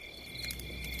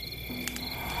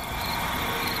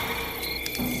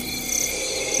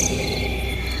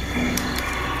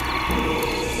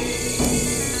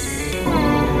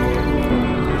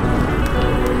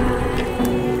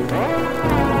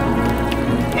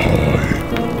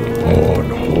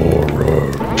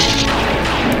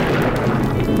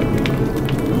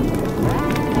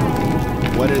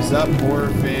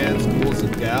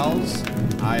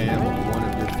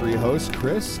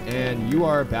Chris, and you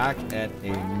are back at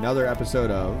another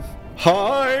episode of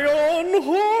High on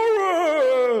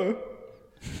Horror!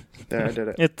 There, I did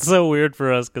it. It's so weird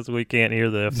for us because we can't hear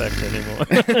the effect anymore.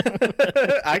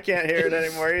 I can't hear it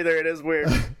anymore either. It is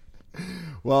weird.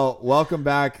 Well, welcome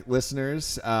back,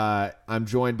 listeners. I'm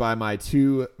joined by my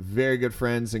two very good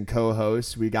friends and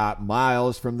co-hosts. We got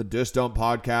Miles from the Just Don't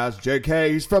Podcast.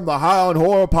 JK, he's from the High on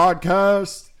Horror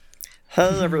Podcast.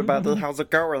 Hey, everybody. How's it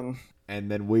going? And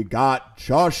then we got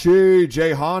Joshi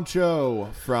J.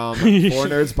 Honcho from For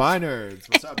Nerds by Nerds.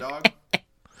 What's up, dog?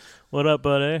 What up,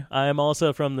 buddy? I am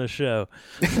also from the show.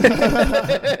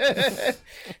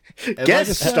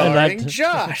 Guest starring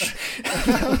Josh.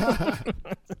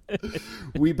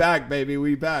 We back, baby.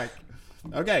 We back.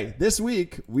 Okay, this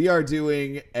week we are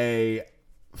doing a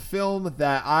film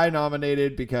that I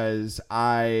nominated because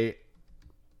I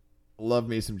love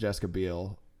me some Jessica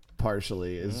Biel.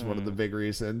 Partially is one of the big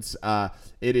reasons.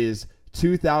 It is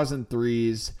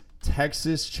 2003's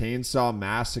Texas Chainsaw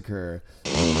Massacre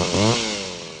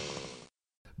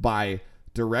by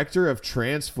director of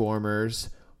Transformers,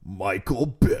 Michael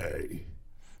Bay.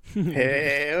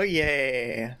 Hell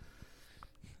yeah.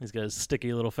 He's got his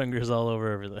sticky little fingers all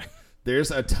over everything. There's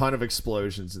a ton of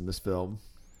explosions in this film.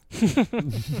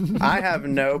 I have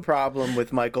no problem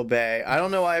with Michael Bay. I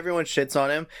don't know why everyone shits on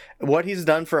him. What he's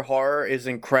done for horror is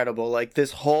incredible. Like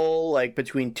this whole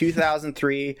between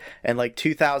 2003 and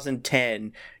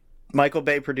 2010, Michael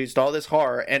Bay produced all this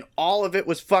horror and all of it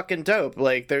was fucking dope.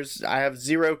 I have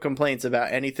zero complaints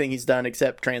about anything he's done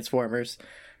except Transformers.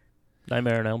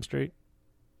 Nightmare on Elm Street.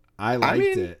 I liked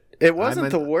it. It wasn't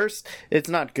the worst. It's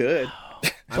not good.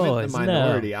 I'm in the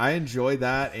minority. No. I enjoyed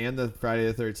that and the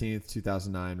Friday the 13th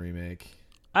 2009 remake.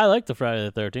 I like the Friday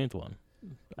the 13th one.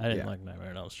 I didn't like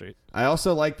Nightmare on Elm Street. I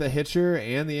also like The Hitcher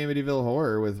and the Amityville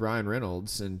Horror with Ryan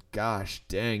Reynolds. And gosh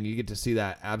dang, you get to see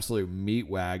that absolute meat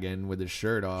wagon with his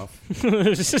shirt off.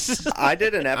 I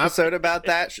did an episode about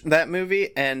that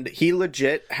movie, and he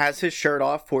legit has his shirt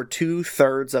off for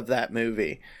 2/3 of that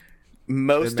movie.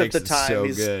 Most of the time, so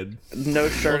he's good. No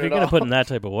shirt well, if you're at all. gonna put in that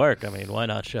type of work, I mean, why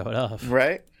not show it off?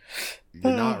 Right?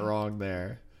 You're not wrong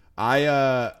there.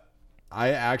 I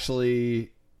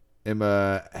actually am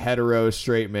a hetero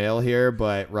straight male here,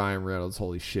 but Ryan Reynolds,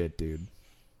 holy shit, dude.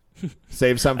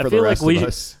 Save some for the rest of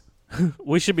us.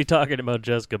 We should be talking about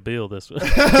Jessica Biel this week.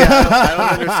 I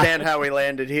don't understand how we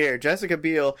landed here. Jessica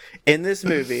Biel, in this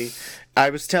movie, I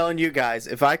was telling you guys,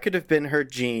 if I could have been her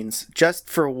jeans just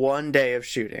for one day of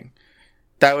shooting,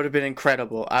 that would have been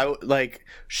incredible.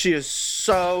 She is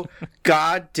so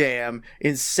goddamn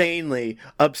insanely,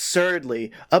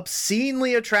 absurdly,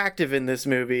 obscenely attractive in this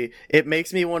movie. It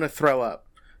makes me want to throw up.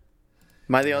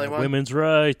 Am I the only one? Women's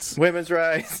rights. Women's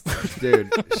rights.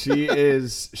 Dude, she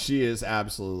is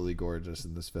absolutely gorgeous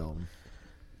in this film.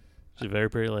 She's a very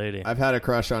pretty lady. I've had a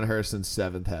crush on her since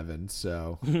Seventh Heaven,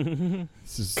 so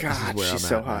this is where I'm she's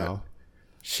so at hot. now.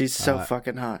 She's so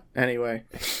fucking hot. Anyway.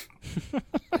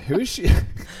 Who is she?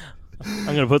 I'm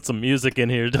going to put some music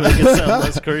in here to make it sound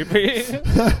less creepy.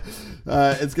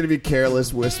 It's going to be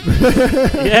Careless Whisper.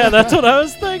 Yeah, that's what I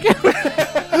was thinking.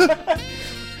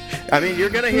 I mean, you're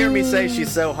going to hear me say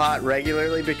she's so hot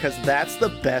regularly because that's the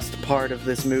best part of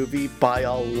this movie by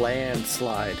a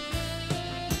landslide.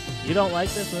 You don't like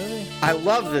this movie? I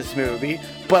love this movie,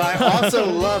 but I also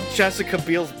love Jessica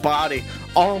Biel's body.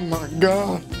 Oh my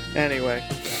god. Anyway.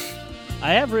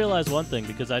 I have realized one thing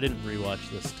because I didn't rewatch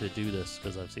this to do this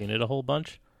because I've seen it a whole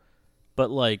bunch.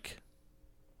 But I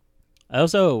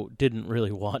also didn't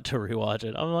really want to rewatch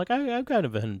it. I'm like, I've kind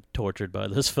of been tortured by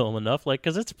this film enough,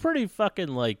 because it's pretty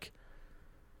fucking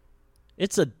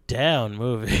it's a down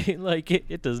movie.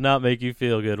 It does not make you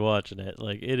feel good watching it.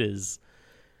 It is.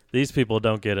 These people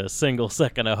don't get a single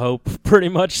second of hope. Pretty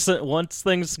much once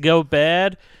things go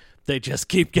bad, they just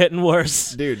keep getting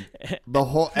worse. Dude,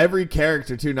 every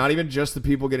character too, not even just the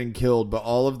people getting killed, but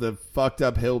all of the fucked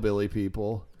up hillbilly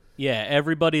people. Yeah,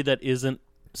 everybody that isn't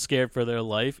scared for their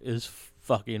life is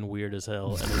fucking weird as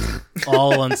hell, and it's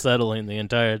all unsettling the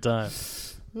entire time.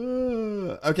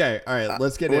 Okay, all right,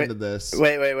 let's get into this.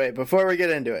 Wait. Before we get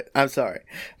into it, I'm sorry,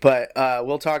 but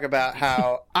we'll talk about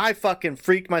how I fucking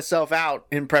freaked myself out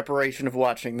in preparation of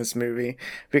watching this movie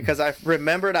because I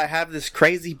remembered I have this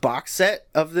crazy box set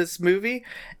of this movie,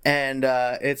 and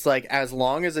it's as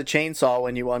long as a chainsaw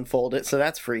when you unfold it, so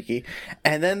that's freaky.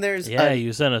 And then there's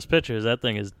you sent us pictures. That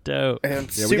thing is dope. Yeah,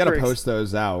 we gotta post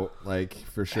those out,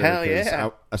 for sure. Hell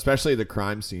yeah. Especially the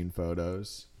crime scene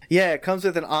photos. Yeah, it comes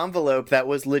with an envelope that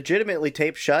was legitimately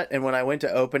taped shut, and when I went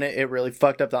to open it, it really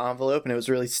fucked up the envelope, and it was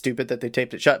really stupid that they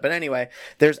taped it shut. But anyway,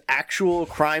 there's actual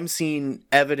crime scene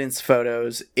evidence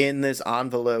photos in this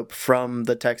envelope from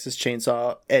the Texas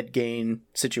Chainsaw Ed Gein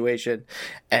situation,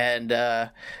 and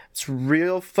it's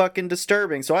real fucking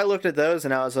disturbing. So I looked at those,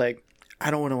 and I was like, I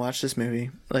don't want to watch this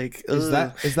movie. Like, is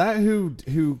that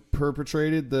who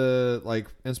perpetrated the like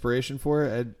inspiration for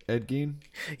it, Ed Gein?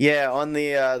 Yeah, on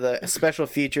the special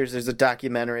features, there's a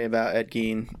documentary about Ed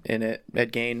Gein in it.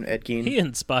 Ed Gein. He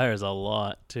inspires a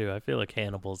lot too. I feel like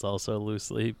Hannibal's also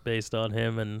loosely based on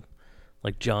him, and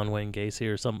like John Wayne Gacy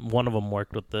or some. One of them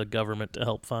worked with the government to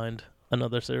help find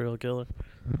another serial killer.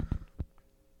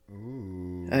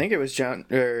 Ooh. I think it was John.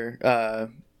 I know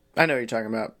what you're talking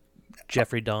about.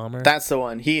 Jeffrey Dahmer. That's the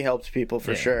one. He helped people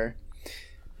for sure.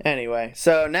 Anyway,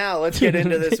 so now let's get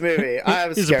into this movie.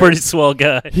 He's a pretty swell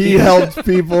guy. He helped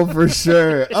people for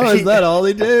sure. Oh, is that all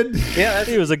he did? Yeah,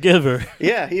 he was a giver.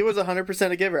 Yeah, he was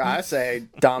 100% a giver. I say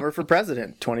Dahmer for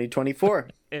president, 2024.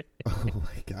 Oh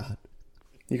my god.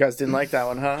 You guys didn't like that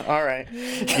one, huh? All right.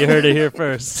 You heard it here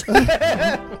first.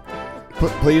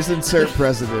 Please insert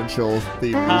presidential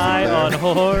theme music High there. on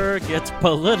Horror gets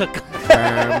political.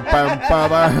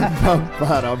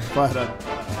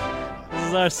 This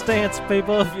is our stance,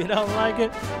 people. If you don't like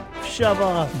it, shove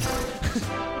off.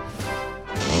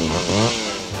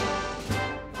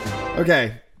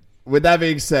 Okay. With that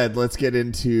being said, let's get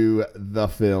into the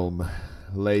film.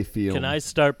 Le Film. Can I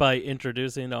start by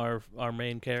introducing our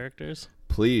main characters?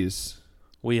 Please.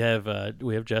 We have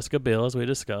Jessica Biel, as we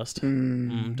discussed.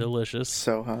 Delicious.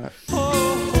 So hot.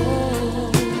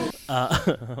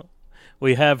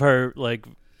 We have her like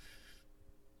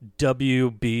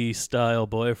WB style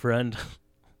boyfriend.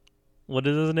 What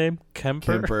is his name?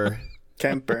 Kemper.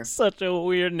 Such a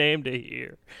weird name to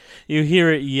hear. You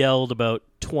hear it yelled about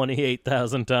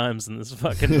 28,000 times in this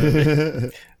fucking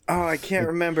movie. Oh, I can't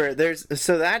remember.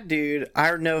 So that dude,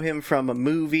 I know him from a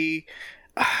movie.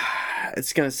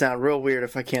 It's gonna sound real weird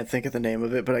if I can't think of the name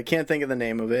of it, but I can't think of the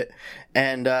name of it.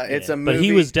 And it's a movie. But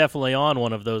he was definitely on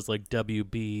one of those like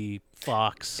WB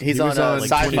Fox. He's He on was a on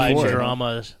sci-fi teenage channel.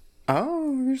 drama.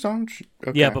 Oh, he's on.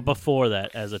 Okay. Yeah, but before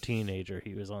that, as a teenager,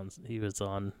 he was on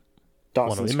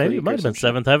Dawson's one of, maybe Creek it might or have been some shit.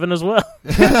 Seventh Heaven as well.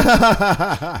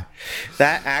 That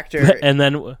actor. And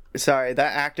then Sorry,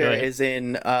 that actor Go ahead. is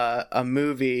in a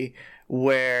movie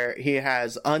where he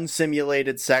has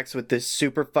unsimulated sex with this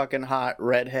super fucking hot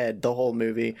redhead the whole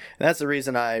movie. And that's the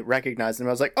reason I recognized him.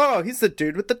 I was like, oh, he's the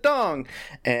dude with the dong.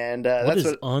 And what that's is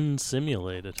what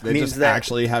unsimulated? They means just that-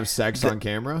 actually have sex on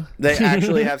camera? they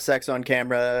actually have sex on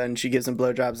camera, and she gives him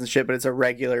blowjobs and shit. But it's a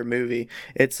regular movie.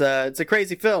 It's a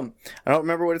crazy film. I don't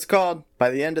remember what it's called. By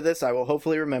the end of this, I will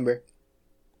hopefully remember.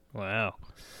 Wow.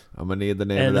 I'm going to need the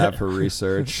name And- of that for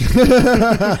research.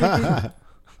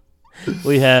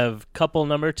 We have couple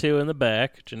number 2 in the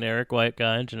back, generic white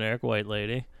guy and generic white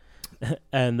lady.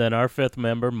 And then our fifth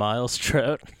member, Miles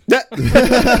Trout. Yeah,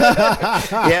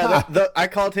 I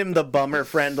called him the bummer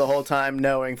friend the whole time,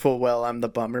 knowing full well I'm the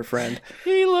bummer friend.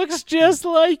 He looks just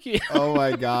like you. Oh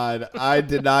my god. I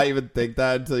did not even think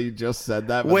that until you just said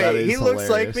that. But that Wait, is he looks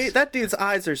like hilarious. me? That dude's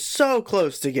eyes are so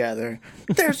close together.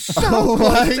 They're so Oh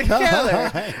close my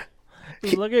together. god.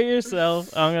 Look at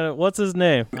yourself. What's his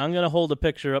name? I'm gonna hold a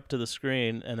picture up to the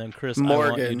screen, and then Chris, I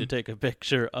want you Morgan. to take a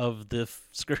picture of the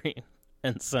screen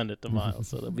and send it to Miles,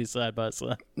 so they'll be side by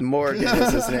side. Morgan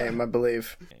is his name, I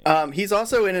believe. He's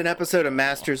also in an episode of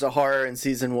Masters of Horror in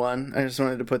season 1. I just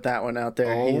wanted to put that one out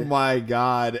there. Oh my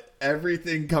god.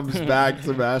 Everything comes back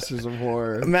to Masters of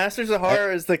Horror. Masters of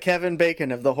Horror is the Kevin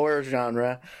Bacon of the horror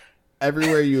genre.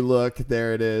 Everywhere you look,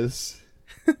 there it is.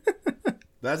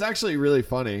 That's actually really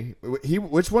funny.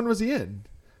 Which one was he in?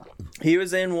 He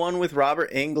was in one with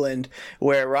Robert Englund,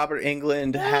 where Robert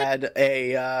Englund had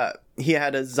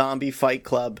a zombie fight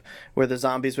club where the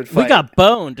zombies would fight. We got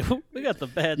boned. We got the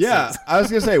bad. Yeah, sense. I was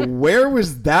gonna say, where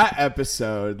was that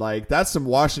episode? Like, that's some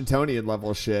Washingtonian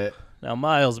level shit. Now,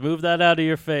 Miles, move that out of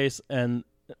your face and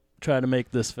try to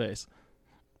make this face.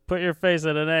 Put your face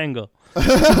at an angle.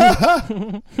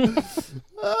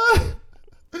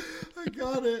 I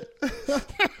got it.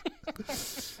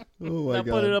 Oh my Now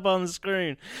god. put it up on the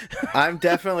screen. I'm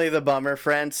definitely the bummer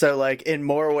friend, so like in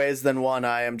more ways than one,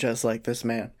 I am just like this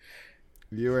man.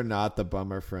 You are not the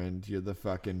bummer friend. You're the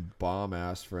fucking bomb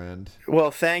ass friend.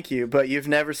 Well, thank you, but you've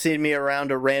never seen me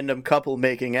around a random couple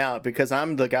making out because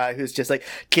I'm the guy who's just like,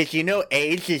 "'Cause you know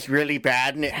AIDS is really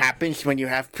bad and it happens when you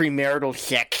have premarital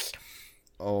sex."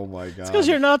 Oh my god. Because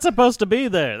you're not supposed to be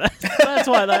there. That's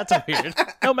why that's weird.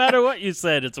 No matter what you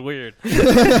said, it's weird.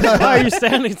 Why are you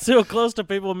standing so close to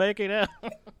people making out?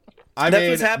 That's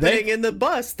what's happening in the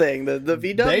bus thing, the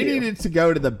VW. They needed to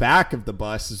go to the back of the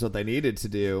bus is what they needed to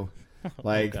do.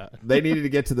 Like, they needed to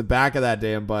get to the back of that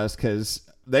damn bus because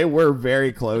they were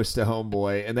very close to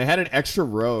Homeboy, and they had an extra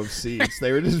row of seats.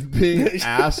 They were just being an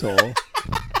asshole.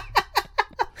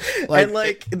 And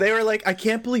like they were like, I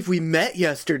can't believe we met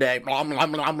yesterday. Blom,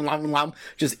 blom, blom, blom, blom,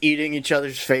 just eating each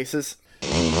other's faces.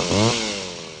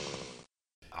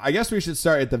 I guess we should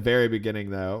start at the very beginning,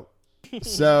 though.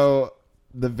 So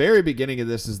the very beginning of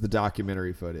this is the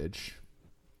documentary footage,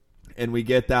 and we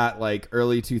get that like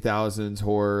early 2000s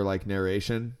horror like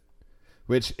narration,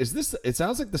 which is this. It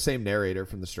sounds like the same narrator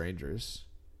from The Strangers.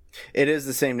 It is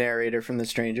the same narrator from The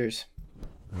Strangers.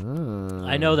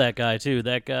 I know that guy too.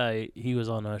 That guy, he was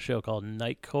on a show called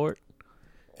Night Court.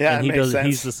 Yeah, and it makes sense.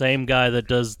 He's the same guy that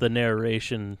does the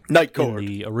narration Night Court in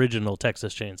the original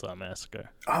Texas Chainsaw Massacre.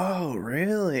 Oh,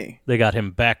 really? They got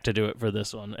him back to do it for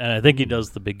this one, and I think he does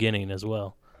the beginning as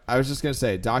well. I was just gonna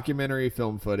say, documentary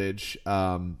film footage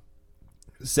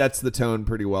sets the tone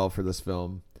pretty well for this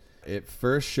film. It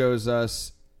first shows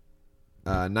us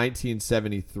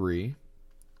 1973,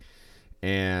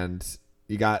 and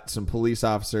you got some police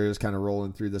officers kind of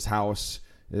rolling through this house.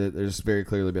 There's very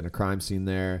clearly been a crime scene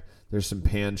there. There's some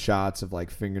pan shots of like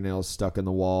fingernails stuck in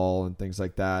the wall and things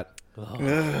like that.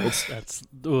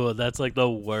 Oh, that's like the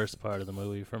worst part of the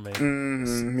movie for me.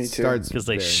 Me too. Because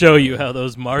they show you how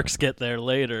those marks get there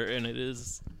later, and it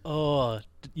is,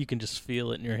 you can just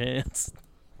feel it in your hands.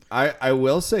 I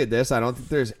will say this. I don't think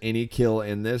there's any kill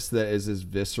in this that is as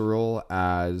visceral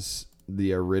as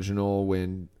the original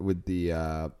with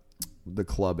the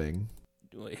clubbing.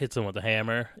 Hits him with a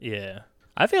hammer. Yeah.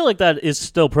 I feel like that is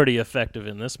still pretty effective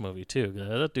in this movie too.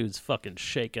 That dude's fucking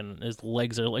shaking. His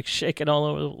legs are like shaking all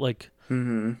over. Like,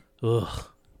 ugh.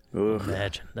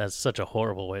 Imagine. That's such a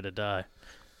horrible way to die.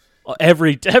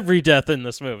 Every death in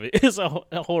this movie is a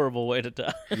horrible way to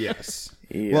die. Yes.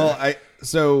 Yeah. Well,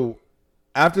 so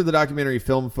after the documentary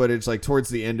film footage, like towards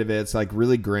the end of it, it's like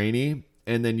really grainy.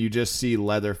 And then you just see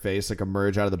Leatherface like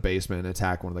emerge out of the basement and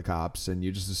attack one of the cops. And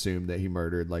you just assume that he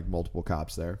murdered like multiple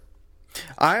cops there.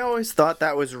 I always thought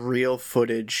that was real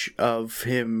footage of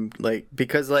him, like,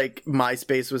 because like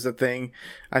MySpace was a thing,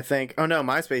 I think. Oh no,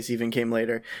 MySpace even came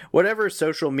later. Whatever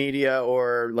social media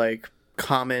or like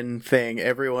common thing,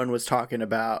 everyone was talking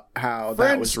about how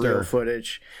that was real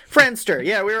footage. Friendster,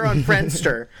 yeah, we were on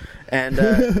Friendster.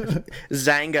 And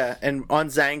Zanga, and on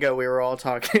Zanga we were all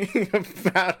talking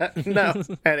about it. No,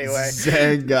 anyway.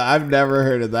 Zanga, I've never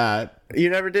heard of that. You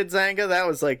never did Zanga? That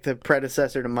was like the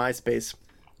predecessor to MySpace.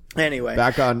 Anyway,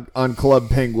 back on Club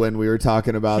Penguin, we were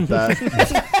talking about that.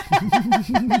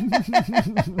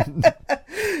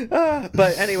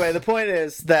 But anyway, the point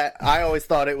is that I always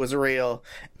thought it was real,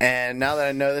 and now that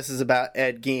I know this is about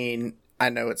Ed Gein, I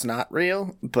know it's not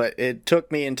real, but it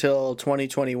took me until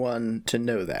 2021 to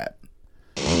know that.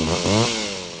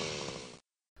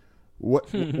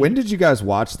 When did you guys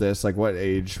watch this? Like, what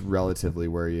age relatively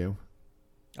were you?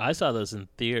 I saw this in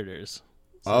theaters.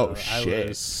 So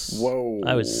shit!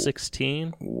 I was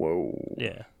 16. Whoa.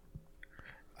 Yeah.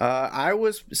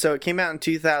 It came out in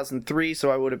 2003,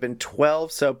 so I would have been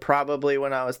 12. So probably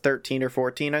when I was 13 or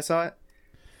 14, I saw it.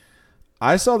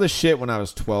 I saw this shit when I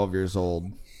was 12 years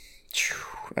old.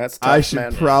 That's tough, I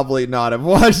should probably not have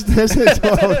watched this at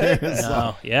 12 years old.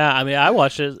 No. Yeah, I mean, I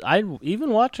watched it. I'm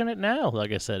even watching it now.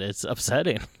 Like I said, it's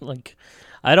upsetting. Like,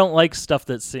 I don't like stuff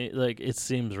that it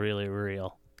seems really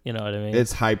real. You know what I mean?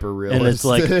 It's hyper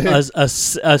realistic. And it's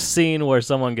like a scene where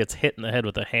someone gets hit in the head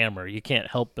with a hammer. You can't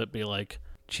help but be like,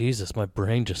 Jesus, my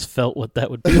brain just felt what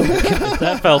that would be like.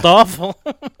 That felt awful.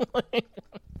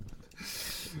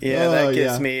 Yeah, that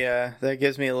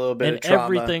gives me a little bit of trauma.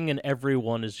 Everything and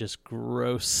everyone is just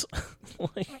gross.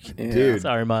 Dude.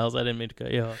 Sorry, Miles, I didn't mean to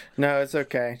cut you off. No, it's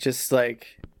okay. Just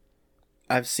like,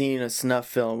 I've seen a snuff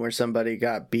film where somebody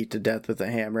got beat to death with a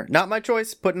hammer. Not my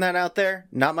choice, putting that out there.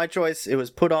 Not my choice. It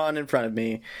was put on in front of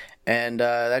me. And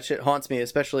that shit haunts me,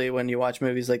 especially when you watch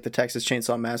movies like the Texas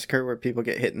Chainsaw Massacre where people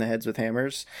get hit in the heads with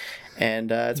hammers.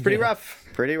 And it's pretty rough.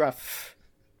 Pretty rough.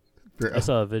 I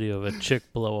saw a video of a chick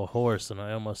blow a horse and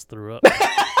I almost threw up.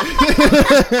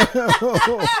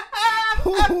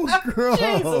 Oh, gross.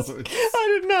 Jesus.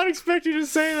 I did not expect you to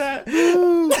say that.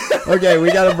 Okay,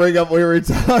 we got to bring up what we were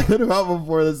talking about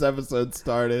before this episode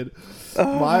started.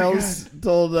 Miles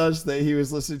told us that he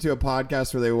was listening to a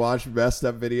podcast where they watched messed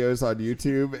up videos on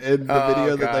YouTube, and the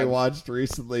video that they watched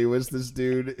recently was this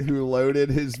dude who loaded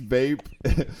his vape,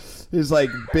 his like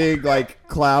big like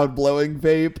cloud blowing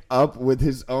vape, up with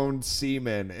his own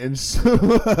semen and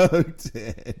smoked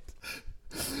it.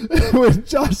 When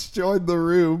Josh joined the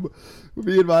room,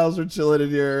 Me and Miles were chilling in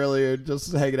here earlier,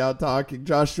 just hanging out, talking.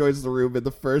 Josh joins the room, and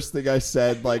the first thing I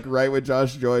said, like right when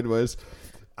Josh joined, was,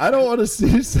 "I don't want to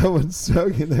see someone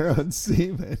soaking their own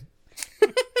semen."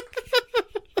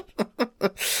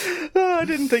 I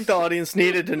didn't think the audience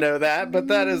needed to know that, but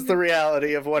that is the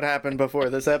reality of what happened before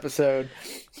this episode.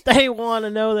 They want to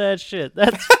know that shit.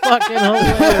 That's fucking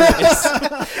hilarious.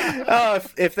 Oh,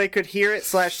 if they could hear it /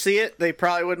 see it, they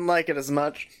probably wouldn't like it as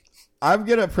much. I'm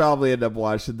gonna probably end up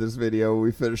watching this video when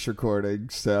we finish recording.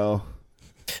 So,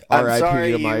 I'm R.I.P.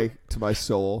 sorry, to my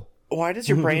soul. Why does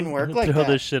your brain work like Throw that?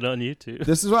 this shit on YouTube.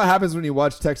 This is what happens when you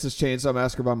watch Texas Chainsaw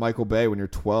Massacre by Michael Bay when you're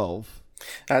 12.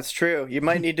 That's true. You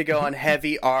might need to go on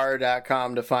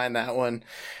heavyr.com to find that one.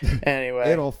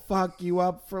 Anyway. It'll fuck you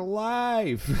up for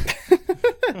life.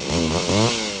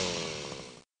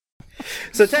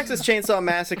 So Texas Chainsaw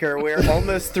Massacre, we're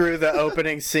almost through the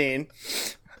opening scene.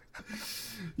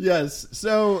 Yes.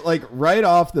 So, like, right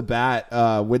off the bat,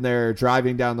 when they're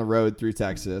driving down the road through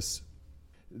Texas,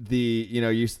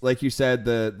 you said,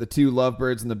 the two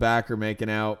lovebirds in the back are making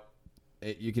out.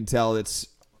 You can tell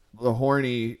the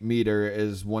horny meter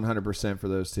is 100% for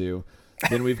those two.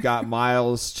 Then we've got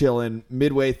Miles chilling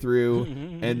midway through,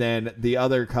 and then the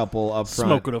other couple up front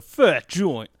Smoking a fat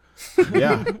joint.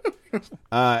 Yeah.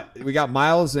 We got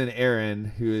Miles and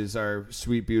Aaron, who is our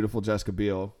sweet, beautiful Jessica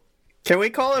Biel. Can we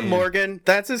call him Morgan?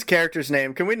 That's his character's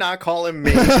name. Can we not call him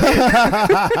me?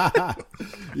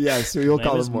 Yes, we'll My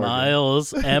call name is him Morgan.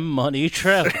 Miles M. Money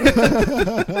Trevor.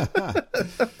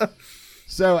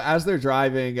 So as they're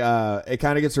driving, it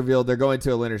kind of gets revealed they're going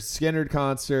to a Lynyrd Skynyrd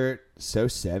concert. So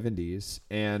 70s.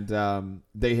 And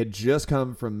they had just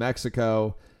come from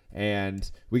Mexico. And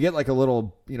we get like a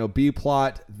little, B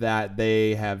plot that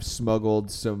they have smuggled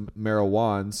some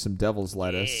marijuana, some devil's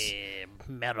lettuce,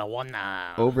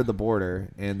 Marijuana. over the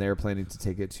border. And they're planning to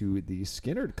take it to the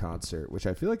Skynyrd concert, which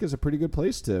I feel like is a pretty good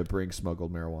place to bring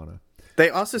smuggled marijuana. They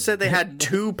also said they had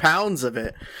 2 pounds of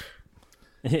it.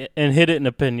 And hid it in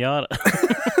a pinata.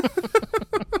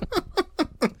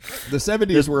 The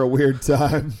 70s were a weird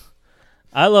time.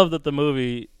 I love that the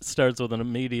movie starts with an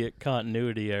immediate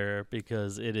continuity error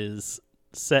because it is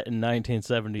set in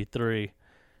 1973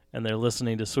 and they're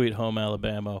listening to Sweet Home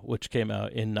Alabama, which came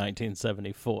out in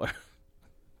 1974.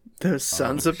 Those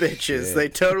sons of bitches. shit. They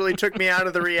totally took me out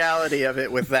of the reality of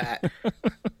it with that.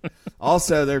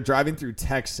 Also, they're driving through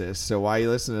Texas, so why you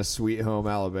listen to Sweet Home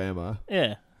Alabama?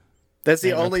 Yeah. That's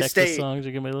the And only Texas state songs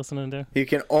you can be listening to. you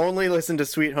can only listen to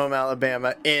Sweet Home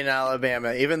Alabama in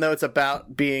Alabama, even though it's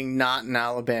about being not in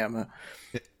Alabama.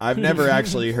 I've never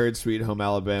actually heard Sweet Home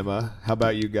Alabama. How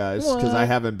about you guys? Because I What?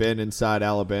 haven't been inside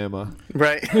Alabama.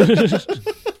 Right?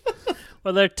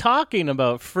 Well, they're talking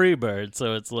about Freebird,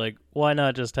 so it's like, why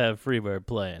not just have Freebird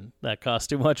playing? That costs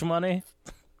too much money.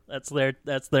 That's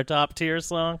their top tier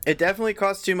song. It definitely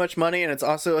costs too much money, and it's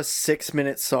also a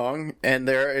 6-minute song, and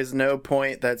there is no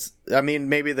point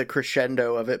maybe the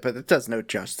crescendo of it, but it does no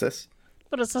justice.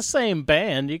 But it's the same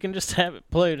band. You can just have it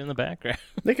played in the background.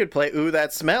 They could play Ooh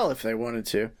That Smell if they wanted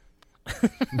to.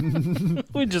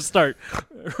 We just start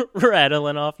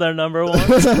rattling off their number one.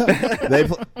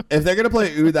 If they're going to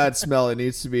play Ooh That Smell, it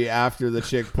needs to be after the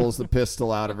chick pulls the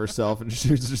pistol out of herself and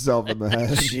shoots herself in the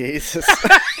head. Jesus.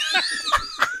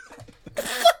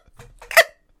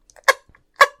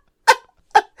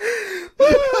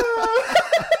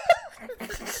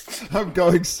 I'm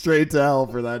going straight to hell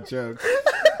for that joke.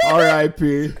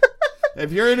 R.I.P.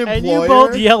 If you're an employer... And you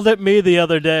both yelled at me the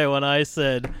other day when I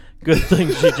said, good thing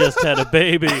she just had a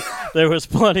baby. There was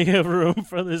plenty of room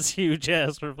for this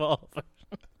huge-ass revolver.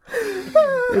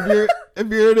 If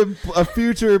you're a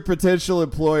future potential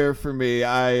employer for me,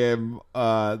 I am...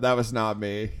 that was not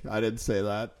me. I didn't say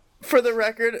that. For the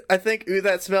record, I think Ooh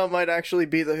That Smell might actually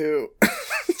be The Who.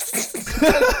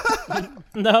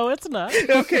 No, it's not.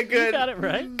 Okay, good. You got it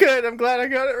right. Good, I'm glad I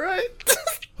got it right.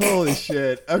 Holy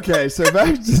shit. Okay, so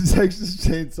back to Texas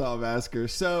Chainsaw Massacre.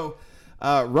 So,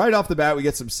 right off the bat, we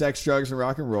get some sex, drugs, and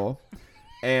rock and roll.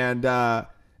 And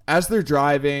as they're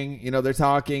driving, they're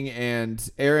talking,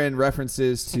 and Erin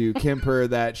references to Kemper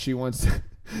that she wants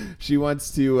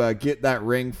to get that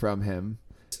ring from him.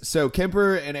 So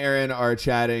Kemper and Erin are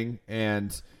chatting,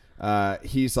 and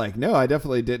he's like, no, I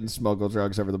definitely didn't smuggle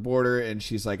drugs over the border. And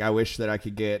she's like, I wish that I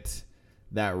could get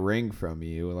that ring from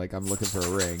you. Like, I'm looking for a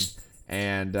ring.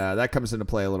 And that comes into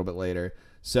play a little bit later.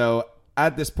 So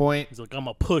at this point, He's like, I'm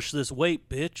going to push this weight,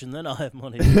 bitch, and then I'll have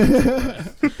money.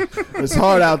 it's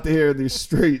hard out here in these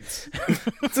streets.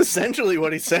 That's essentially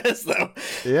what he says, though.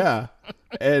 Yeah.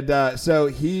 And so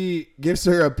he gives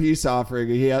her a peace offering.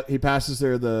 He passes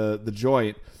her the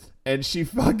joint, and she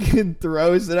fucking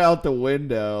throws it out the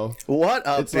window. What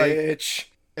a It's like- bitch.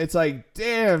 It's like,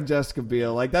 damn, Jessica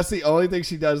Biel. Like, that's the only thing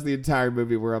she does the entire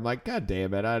movie where I'm like, God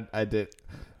damn it, I did.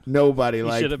 Nobody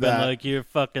like that. Should have been like, you're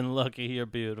fucking lucky, you're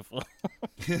beautiful.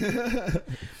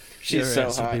 She's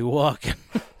so hot. To be walking.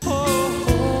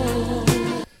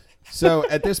 So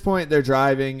at this point, they're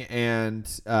driving, and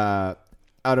out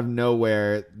of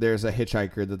nowhere, there's a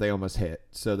hitchhiker that they almost hit.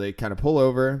 So they kind of pull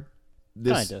over.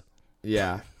 Kinda.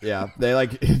 Yeah. They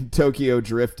like Tokyo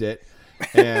drift it,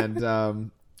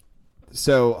 and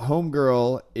so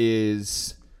homegirl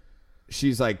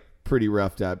she's like pretty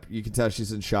roughed up. You can tell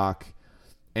she's in shock,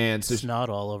 and so Snot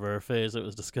all over her face. It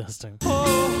was disgusting.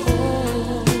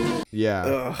 Yeah.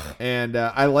 Ugh. And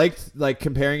I liked, like,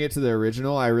 comparing it to the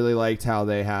original. I really liked how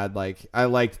they had, like, I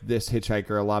liked this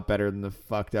hitchhiker a lot better than the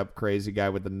fucked up crazy guy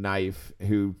with the knife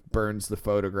who burns the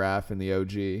photograph in the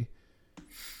OG.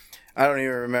 I don't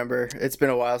even remember. It's been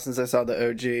a while since I saw the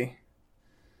OG.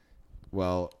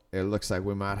 Well, it looks like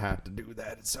we might have to do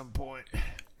that at some point.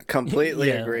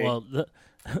 Completely agree. Well,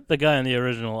 the guy in the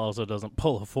original also doesn't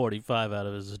pull a 45 out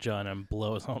of his vagina and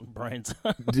blow his own brains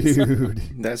out. Dude.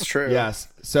 That's true. Yes.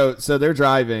 So they're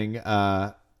driving,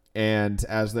 and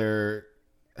as they're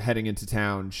heading into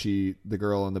town, the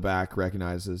girl in the back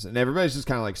recognizes, and everybody's just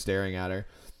kind of like staring at her,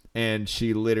 and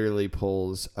she literally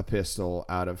pulls a pistol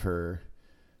out of her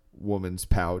woman's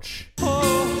pouch.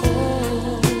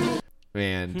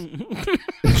 And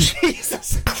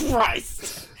Jesus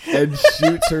Christ. And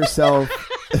shoots herself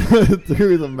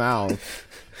through the mouth.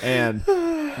 And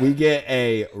we get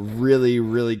a really,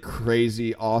 really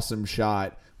crazy, awesome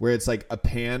shot where it's like a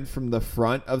pan from the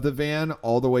front of the van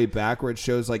all the way back, where it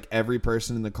shows like every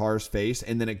person in the car's face,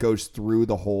 and then it goes through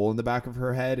the hole in the back of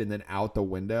her head and then out the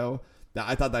window.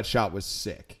 I thought that shot was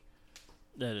sick.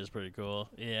 That is pretty cool.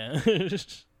 Yeah.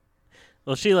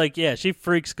 Well, she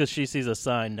freaks because she sees a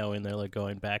sign knowing they're like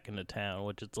going back into town,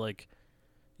 which it's like,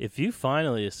 if you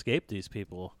finally escape these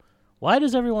people, why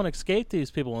does everyone escape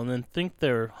these people and then think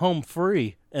they're home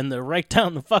free and they're right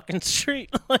down the fucking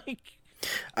street? Like,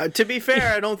 to be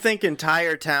fair, I don't think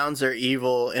entire towns are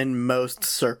evil in most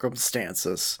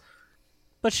circumstances.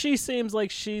 but she seems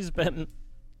like she's been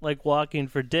like walking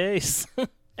for days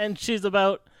and she's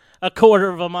about a quarter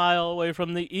of a mile away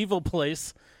from the evil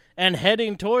place and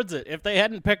heading towards it. If they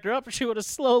hadn't picked her up, she would have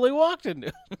slowly walked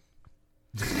into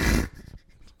it.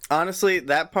 Honestly,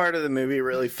 that part of the movie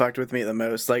really fucked with me the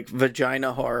most. Like,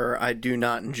 vagina horror, I do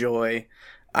not enjoy.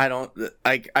 I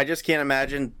just can't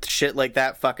imagine shit like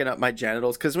that fucking up my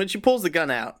genitals. Because when she pulls the gun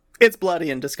out, it's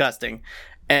bloody and disgusting.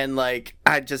 And, like,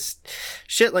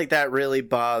 shit like that really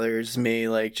bothers me.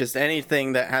 Like, just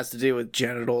anything that has to do with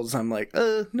genitals, I'm like,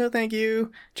 no thank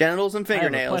you. Genitals and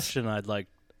fingernails. I have a question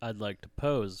I'd like to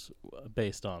pose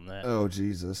based on that. Oh,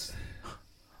 Jesus.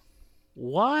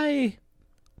 Why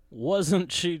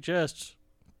wasn't she just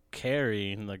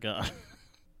carrying the gun?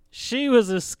 She was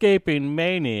escaping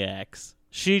maniacs.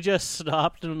 She just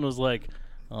stopped and was like,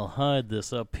 I'll hide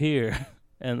this up here.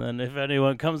 And then if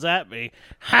anyone comes at me,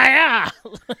 hiya!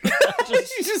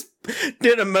 She just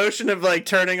did a motion of, like,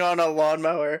 turning on a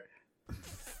lawnmower.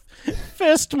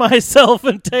 Fist myself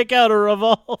and take out a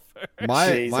revolver.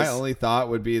 My only thought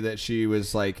would be that she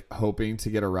was like hoping to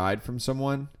get a ride from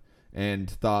someone and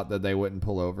thought that they wouldn't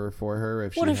pull over for her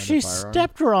if she What had if she a firearm.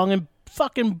 stepped wrong and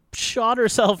fucking shot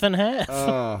herself in half?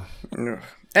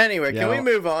 Anyway, Yeah, can we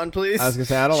move on, please? I was gonna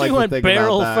say I don't She like went to think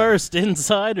barrel about that. first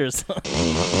inside herself.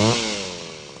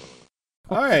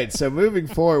 All right, so moving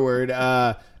forward,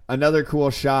 another cool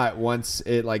shot once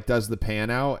it like does the pan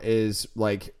out is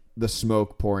like the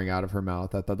smoke pouring out of her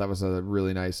mouth. I thought that was a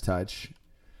really nice touch.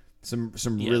 Some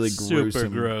really super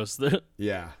gruesome. gross.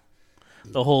 Yeah.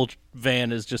 The whole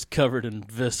van is just covered in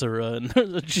viscera, and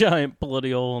there's a giant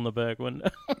bloody hole in the back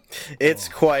window. It's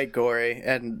quite gory,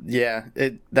 and yeah,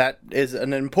 that is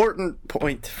an important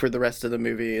point for the rest of the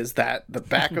movie, is that the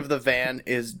back of the van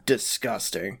is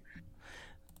disgusting.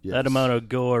 Yes. That amount of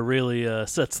gore really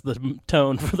sets the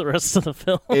tone for the rest of the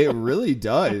film. It really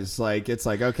does. Like, it's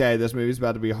like, okay, this movie's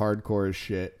about to be hardcore as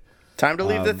shit. Time to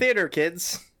leave the theater,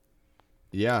 kids.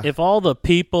 Yeah. If all the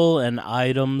people and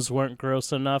items weren't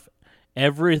gross enough,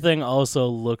 everything also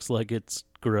looks like it's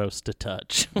gross to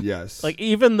touch. Yes. Like,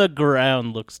 even the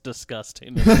ground looks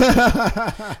disgusting.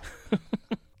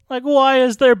 Like, why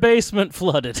is their basement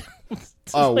flooded?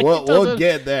 Oh, Like, we'll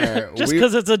get there. Just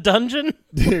because it's a dungeon?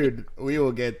 Dude, we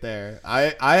will get there.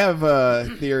 I have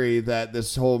a theory that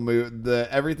this whole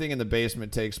everything in the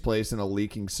basement takes place in a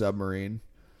leaking submarine.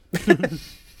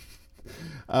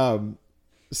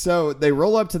 So they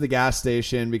roll up to the gas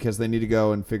station because they need to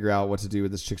go and figure out what to do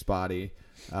with this chick's body,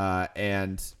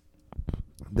 and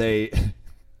they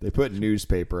put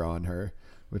newspaper on her,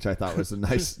 which I thought was a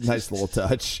nice little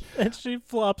touch. And she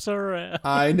flops around.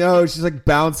 I know, she's like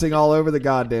bouncing all over the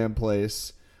goddamn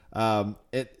place. When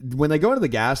they go into the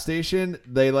gas station,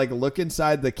 they like look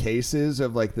inside the cases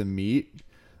of like the meat,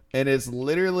 and it's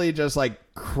literally just like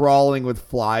crawling with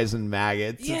flies and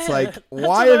maggots. Yeah, it's like, that's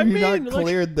why what have I you mean. not Like-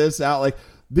 cleared this out? Like,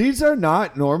 these are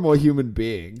not normal human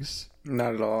beings.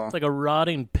 Not at all. It's like a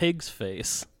rotting pig's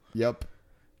face. Yep.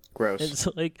 Gross. It's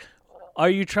like, are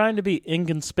you trying to be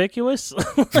inconspicuous?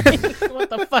 Like, what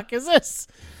the fuck is this?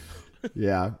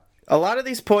 Yeah. A lot of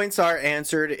these points are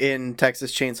answered in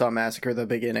Texas Chainsaw Massacre, the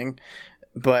beginning.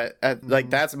 But, like,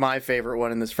 that's my favorite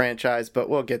one in this franchise, but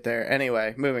we'll get there.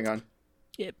 Anyway, moving on.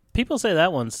 Yeah, people say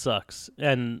that one sucks,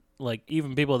 and like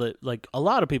even people that like a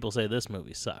lot of people say this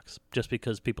movie sucks just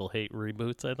because people hate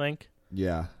reboots. I think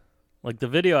Yeah. like the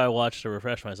video I watched to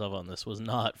refresh myself on this was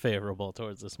not favorable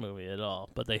towards this movie at all,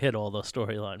 but they hit all the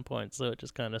storyline points, so it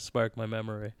just kind of sparked my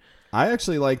memory. I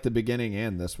actually like the beginning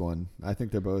and this one. I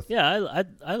think they're both. Yeah,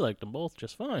 I liked them both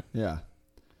just fine. Yeah.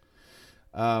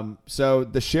 So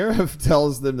the sheriff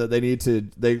tells them that they need to.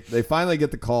 They finally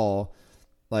get the call.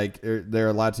 Like they're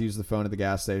allowed to use the phone at the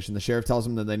gas station. The sheriff tells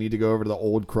them that they need to go over to the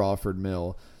old Crawford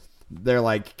Mill. They're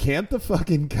like, can't the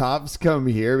fucking cops come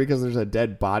here because there's a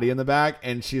dead body in the back?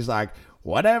 And she's like,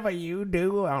 whatever you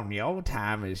do on your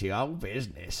time is your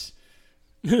business.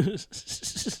 And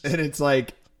it's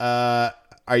like,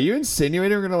 are you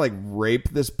insinuating we're gonna like rape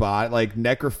this bot, like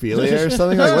necrophilia or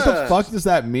something? Like, what the fuck does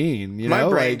that mean? You My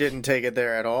know, brain like, didn't take it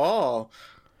there at all.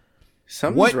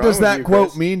 Something's what wrong does with that you, quote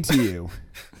Chris. mean to you?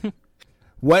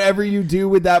 Whatever you do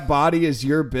with that body is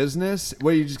your business.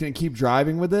 What, are you just gonna keep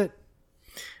driving with it?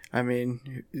 I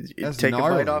mean, That's take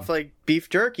gnarly. a bite off like beef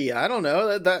jerky. I don't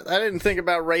know. That I didn't think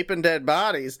about raping dead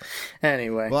bodies.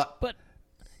 Anyway, Well, But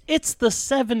it's the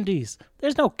 70s.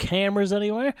 There's no cameras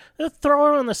anywhere. They'll throw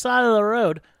her on the side of the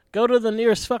road, go to the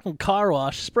nearest fucking car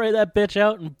wash, spray that bitch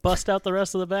out, and bust out the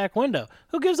rest of the back window.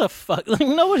 Who gives a fuck? Like,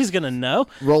 nobody's gonna know.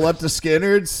 roll up to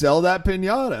Skinner, sell that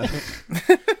pinata.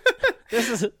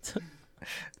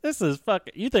 This is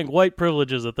fucking... You think white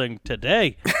privilege is a thing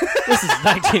today. This is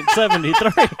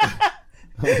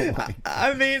 1973.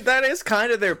 I mean, that is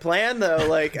kind of their plan, though.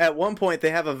 Like, at one point, they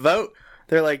have a vote.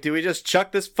 They're like, do we just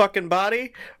chuck this fucking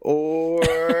body?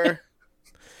 Or...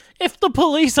 If the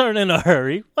police aren't in a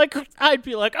hurry, like, I'd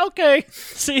be like, okay,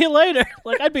 see you later.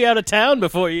 Like, I'd be out of town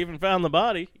before you even found the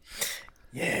body.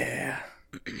 yeah.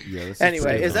 Yeah, this Anyway,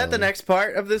 pretty is that the gnarly. next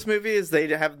part of this movie? Is they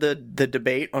have the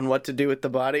debate on what to do with the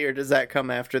body, or does that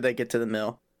come after they get to the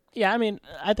mill? Yeah, I mean,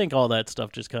 I think all that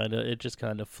stuff just kind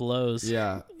of flows.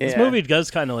 Yeah, This Yeah. movie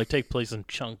does kind of like take place in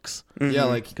chunks yeah,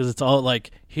 like because it's all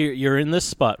like here you're in this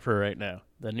spot for right now,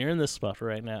 then you're in this spot for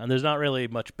right now, and there's not really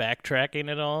much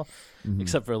backtracking at all,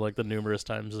 except for like the numerous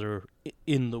times they're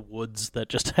in the woods that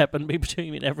just happen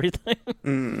between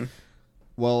everything.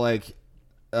 well, like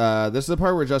this is the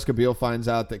part where Jessica Biel finds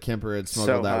out that Kemper had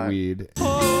smuggled So that hot. weed,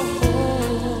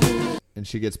 and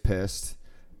she gets pissed,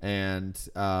 and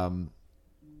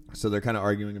so they're kind of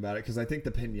arguing about it because I think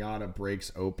the pinata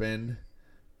breaks open,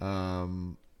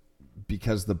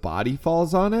 because the body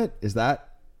falls on it. Is that?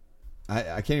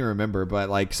 I can't even remember, but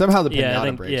like somehow the pinata Yeah, I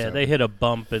think breaks open. they hit a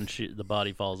bump and the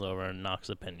body falls over and knocks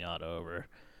the pinata over.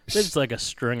 It's like a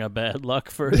string of bad luck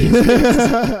for these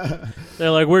kids. They're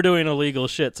like, we're doing illegal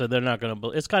shit, so they're not gonna.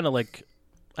 It's kind of like,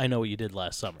 I know what you did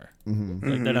last summer.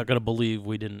 Like they're not gonna believe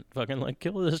we didn't fucking like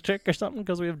kill this chick or something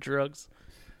because we have drugs.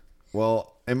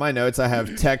 Well, in my notes, I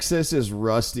have Texas is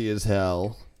rusty as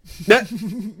hell.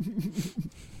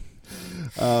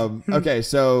 Okay,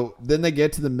 so then they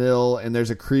get to the mill, and there's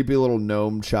a creepy little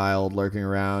gnome child lurking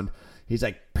around. He's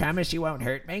like, "Promise you won't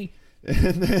hurt me."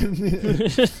 And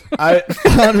then I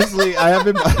honestly, I have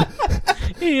in my,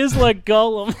 He is like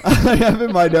Gollum. I have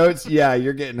in my notes, "Yeah,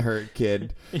 you're getting hurt,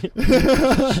 kid." He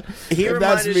If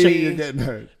that's reminded me, me you're getting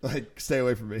hurt. Like, stay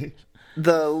away from me.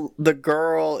 the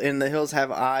girl in The Hills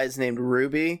Have Eyes named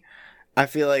Ruby. I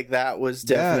feel like that was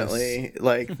definitely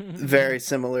like very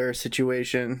similar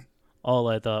situation. All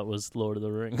I thought was Lord of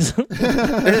the Rings.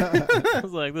 I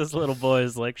was like, this little boy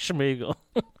is like Schmeagol.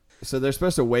 So they're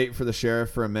supposed to wait for the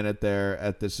sheriff for a minute there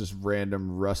at this just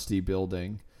random rusty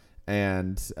building,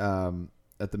 and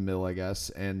at the mill, I guess.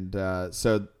 And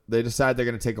so they decide they're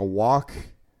going to take a walk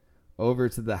over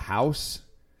to the house,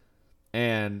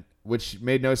 and which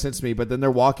made no sense to me. But then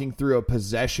they're walking through a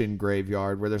possession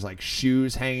graveyard where there's like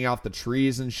shoes hanging off the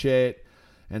trees and shit.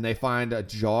 And they find a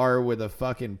jar with a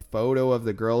fucking photo of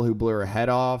the girl who blew her head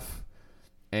off.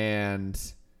 And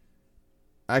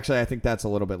actually, I think that's a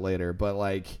little bit later. But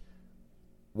like,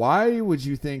 why would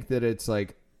you think that it's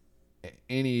like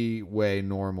any way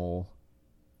normal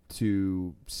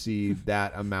to see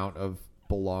that amount of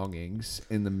belongings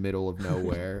in the middle of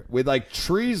nowhere with like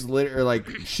trees or like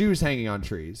shoes hanging on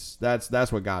trees.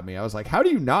 That's what got me. I was like, how do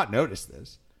you not notice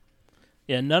this?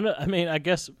 Yeah, I mean, I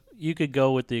guess you could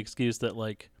go with the excuse that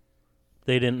like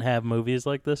they didn't have movies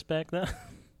like this back then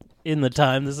in the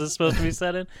time this is supposed to be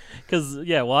set in. Because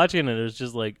yeah, watching it was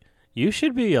just like, you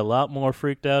should be a lot more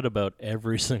freaked out about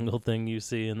every single thing you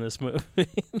see in this movie.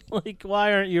 Like,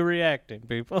 why aren't you reacting,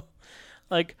 people?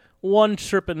 Like, one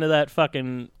trip into that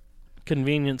fucking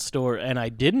convenience store and I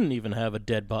didn't even have a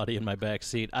dead body in my back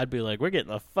seat, I'd be like, we're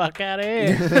getting the fuck out of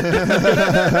here.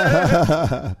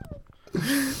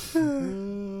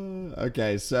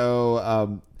 Okay,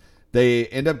 so they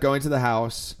end up going to the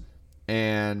house,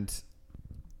 and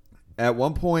at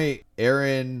one point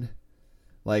Aaron,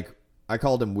 like, I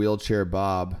called him Wheelchair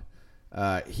Bob,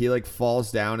 he like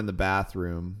falls down in the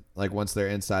bathroom like once they're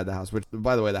inside the house, which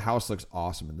by the way, the house looks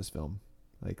awesome in this film.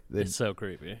 Like, it's so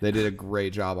creepy. They did a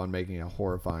great job on making a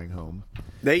horrifying home.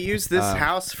 They use this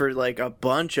house for like a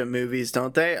bunch of movies,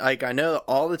 don't they? Like, I know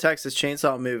all the Texas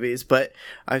Chainsaw movies, but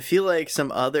I feel like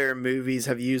some other movies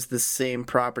have used the same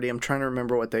property. I'm trying to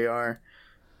remember what they are.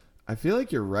 I feel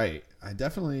like you're right. I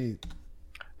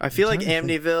feel like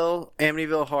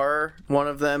Amityville Horror, one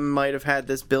of them might have had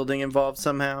this building involved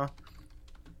somehow.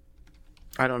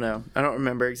 I don't know. I don't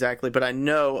remember exactly, but I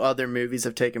know other movies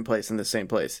have taken place in the same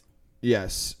place.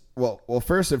 Yes. Well,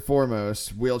 first and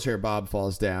foremost, Wheelchair Bob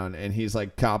falls down, and he's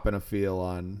like copping a feel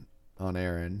on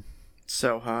Aaron.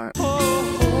 So hot.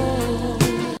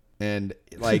 And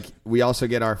like, we also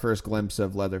get our first glimpse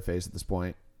of Leatherface at this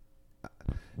point.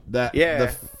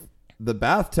 The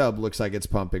bathtub looks like it's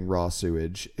pumping raw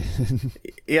sewage.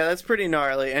 Yeah, that's pretty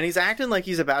gnarly. And he's acting like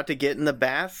he's about to get in the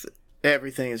bath.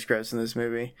 Everything is gross in this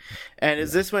movie. And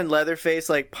is this when Leatherface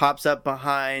like pops up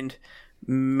behind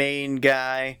main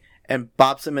guy and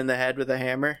bops him in the head with a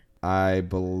hammer? I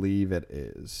believe it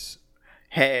is.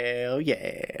 Hell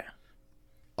yeah.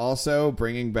 Also,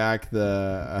 bringing back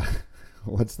the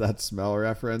what's that smell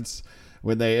reference?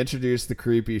 When they introduce the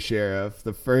creepy sheriff,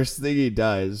 the first thing he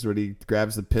does when he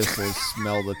grabs the pistol is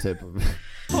smell the tip of it.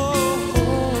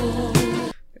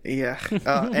 Yeah,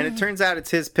 and it turns out it's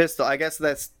his pistol. I guess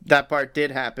that part did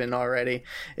happen already.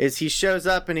 Is he shows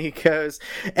up and he goes,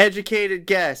 "Educated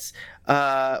guess."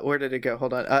 Where did it go?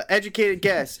 Hold on. Educated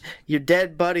guess. Your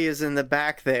dead buddy is in the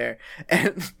back there.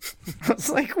 And I was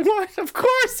like, what? Of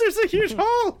course, there's a huge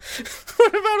hole. What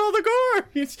about all the gore?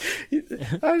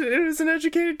 It was an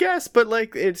educated guess, but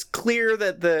like, it's clear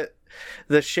that the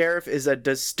sheriff is a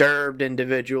disturbed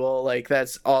individual. Like,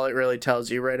 that's all it really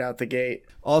tells you right out the gate.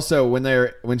 Also,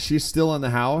 when she's still in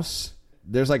the house,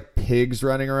 there's like pigs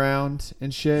running around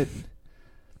and shit.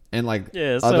 And like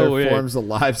other forms of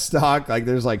livestock. Like,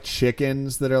 there's like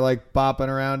chickens that are like bopping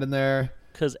around in there.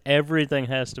 Because everything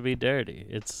has to be dirty.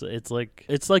 It's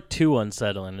like too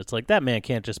unsettling. It's like, that man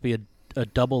can't just be a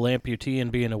double amputee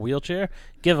and be in a wheelchair.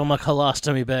 Give him a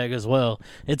colostomy bag as well.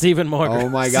 It's even more gross. Oh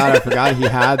my god, I forgot he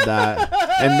had that.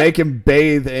 And make him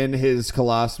bathe in his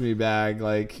colostomy bag,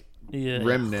 like,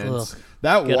 remnants.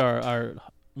 Get our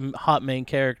hot main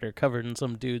character covered in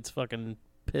some dude's fucking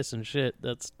piss and shit.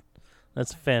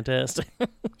 That's fantastic.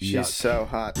 She's so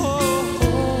hot.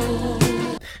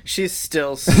 She's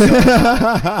still so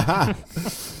hot.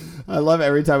 I love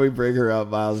every time we bring her up,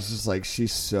 Miles is just like,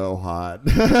 she's so hot.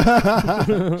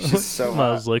 She's so hot.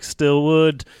 Miles like, still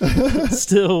would.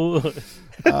 Still would.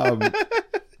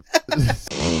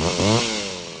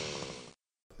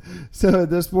 So at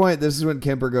this point, this is when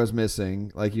Kemper goes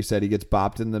missing. Like you said, he gets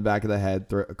bopped in the back of the head.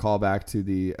 A call back to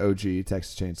the OG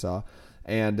Texas Chainsaw.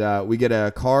 And we get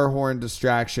a car horn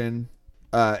distraction.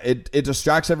 It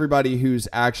distracts everybody who's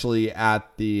actually at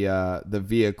the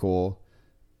vehicle,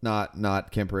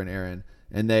 not Kemper and Aaron.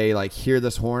 And they like hear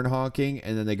this horn honking,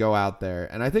 and then they go out there.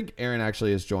 And I think Aaron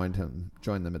actually has joined them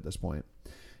at this point.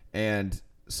 And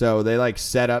so they like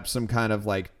set up some kind of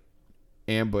like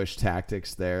ambush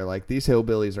tactics there. Like, these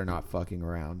hillbillies are not fucking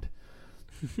around.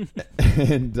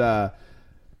 And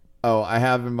I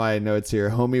have in my notes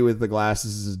here, homie with the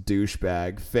glasses is a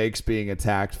douchebag, fakes being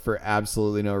attacked for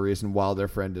absolutely no reason while their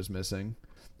friend is missing.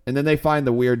 And then they find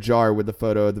the weird jar with the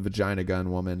photo of the vagina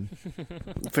gun woman.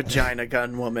 Vagina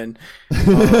gun woman.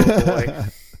 Oh boy.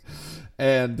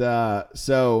 And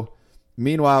so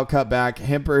meanwhile, cut back,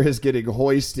 Hemper is getting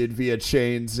hoisted via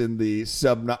chains in the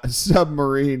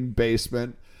submarine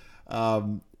basement.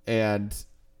 And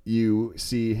you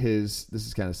see this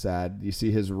is kind of sad, you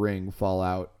see his ring fall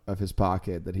out of his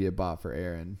pocket that he had bought for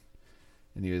Aaron.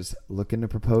 And he was looking to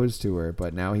propose to her,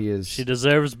 but now he is... She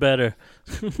deserves better.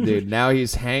 Dude, now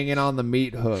he's hanging on the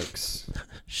meat hooks.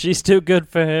 She's too good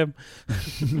for him.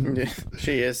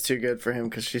 She is too good for him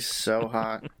because she's so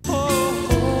hot.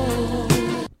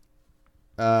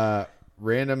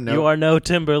 Random note. You are no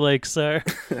Timberlake, sir.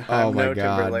 Oh my no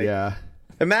god, Timberlake. yeah.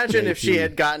 Imagine if she JT.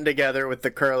 had gotten together with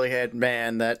the curly-head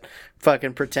man that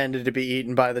fucking pretended to be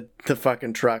eaten by the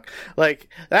fucking truck. Like,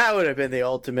 that would have been the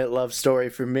ultimate love story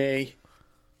for me.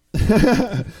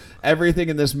 Everything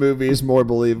in this movie is more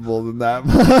believable than that.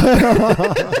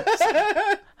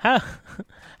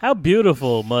 How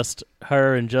beautiful must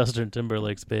her and Justin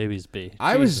Timberlake's babies be?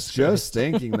 I was Jesus just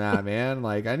thinking that, man.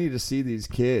 Like, I need to see these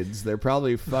kids. They're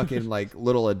probably fucking like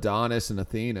little Adonis and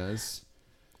Athenas.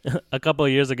 A couple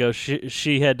of years ago,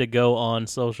 she had to go on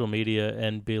social media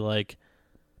and be like,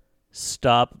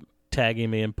 stop tagging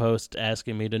me in posts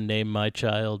asking me to name my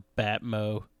child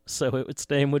Batmo, so its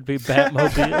name would be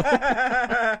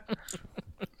Batmobile.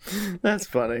 That's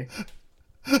funny.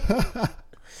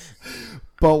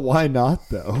 But why not,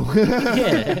 though?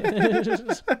 Yeah.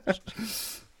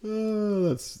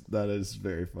 That is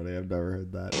very funny. I've never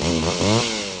heard that.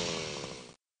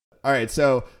 All right,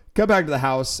 so come back to the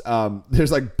house.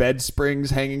 There's like bed springs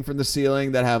hanging from the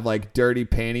ceiling that have like dirty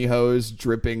pantyhose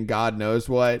dripping God knows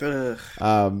what. Ugh.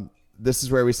 This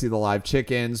is where we see the live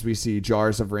chickens. We see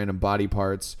jars of random body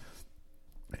parts.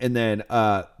 And then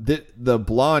the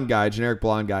blonde guy, generic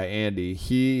blonde guy, Andy,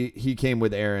 he came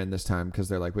with Aaron this time because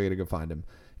they're like, we got to go find him.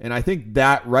 And I think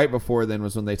that right before then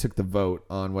was when they took the vote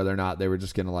on whether or not they were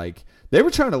just going to they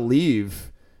were trying to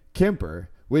leave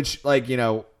Kemper, which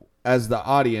as the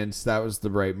audience, that was the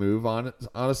right move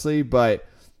honestly. But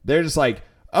they're just like,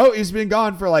 oh, he's been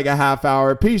gone for like a half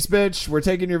hour. Peace, bitch. We're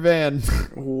taking your van.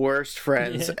 Worst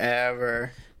friends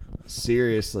ever.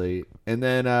 Seriously. And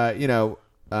then,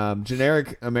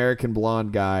 generic American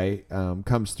blonde guy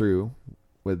comes through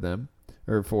with them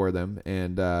or for them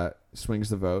and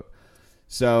swings the vote.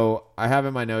 So I have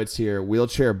in my notes here,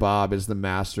 Wheelchair Bob is the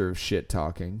master of shit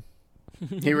talking.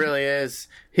 He really is.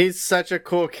 He's such a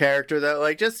cool character though.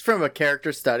 Like, just from a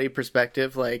character study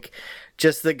perspective, like,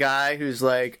 just the guy who's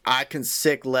like, I can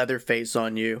sick Leatherface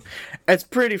on you. It's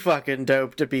pretty fucking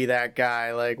dope to be that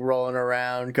guy, like, rolling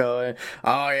around going,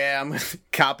 oh yeah, I'm gonna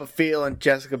cop a feel and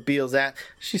Jessica Biel's ass.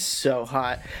 She's so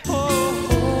hot.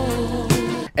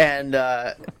 And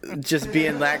just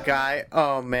being that guy,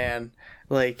 oh man.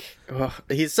 Like,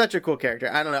 he's such a cool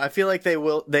character. I don't know. I feel like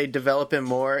they develop him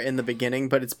more in the beginning,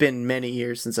 but it's been many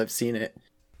years since I've seen it.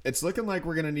 It's looking like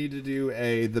we're going to need to do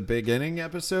the beginning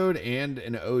episode and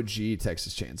an OG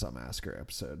Texas Chainsaw Massacre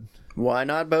episode. Why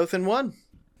not both in one?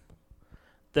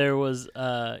 There was,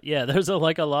 there's a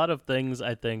lot of things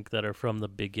I think that are from the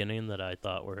beginning that I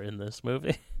thought were in this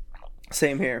movie.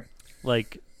 Same here.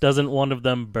 Like, doesn't one of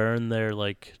them burn their,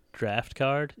 draft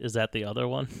card? Is that the other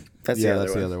one? That's the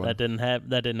other one. That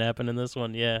didn't happen in this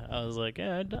one. Yeah, I was like,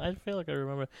 I feel like I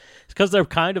remember. It's because they're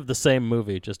kind of the same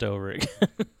movie, just over again.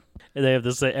 And they have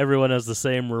the same. Everyone has the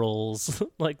same rules.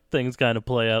 Like, things kind of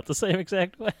play out the same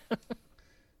exact way.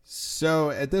 So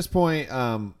at this point,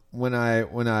 when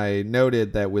I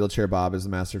noted that Wheelchair Bob is the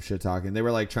master of shit talking, they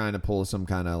were trying to pull some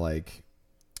kind of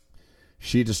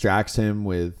she distracts him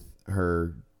with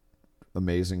her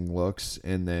amazing looks,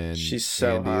 and then she's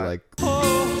so Andy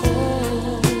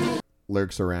hot.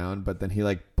 Lurks around, but then he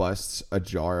busts a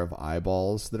jar of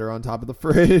eyeballs that are on top of the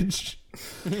fridge.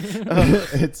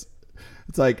 It's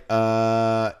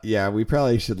yeah, we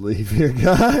probably should leave here,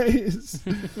 guys.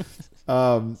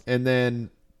 And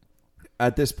then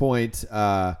at this point,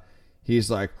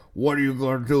 he's like, what are you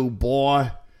gonna do,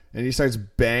 boy? And he starts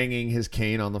banging his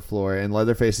cane on the floor, and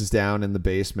Leatherface is down in the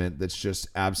basement that's just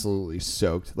absolutely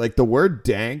soaked. The word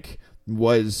dank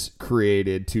was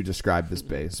created to describe this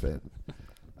basement.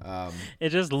 It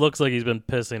just looks like he's been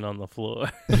pissing on the floor.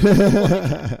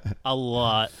 A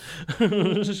lot.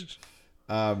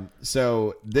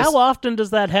 So this... How often does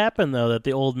that happen, though, that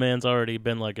the old man's already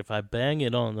been like, if I bang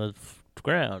it on the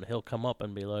ground, he'll come up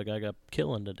and be like, I got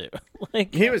killing to do.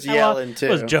 He was yelling too.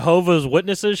 Was Jehovah's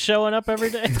Witnesses showing up every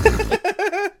day?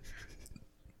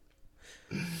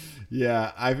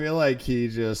 Yeah, I feel like he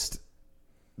just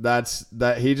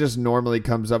he just normally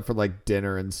comes up for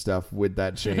dinner and stuff with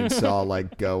that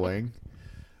chainsaw going.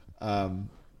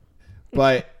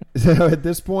 But so at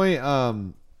this point,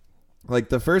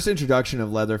 the first introduction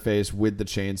of Leatherface with the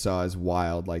chainsaw is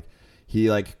wild. He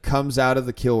comes out of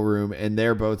the kill room and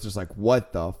they're both just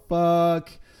what the fuck?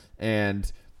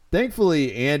 And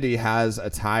thankfully Andy has a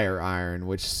tire iron,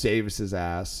 which saves his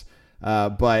ass.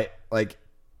 But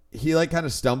he kind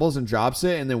of stumbles and drops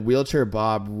it, and then Wheelchair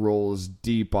Bob rolls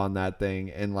deep on that thing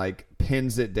and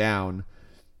pins it down.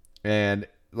 And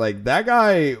that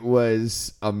guy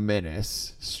was a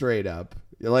menace, straight up.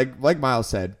 like Miles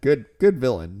said, good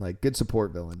villain, like good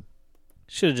support villain.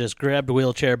 Should have just grabbed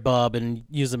Wheelchair Bob and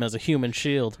used him as a human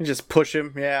shield. Just push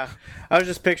him, yeah. I was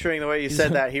just picturing the way you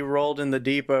said that. He rolled in the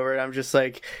deep over it. I'm just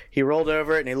like, he rolled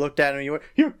over it and he looked at him and you went,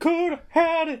 "You could have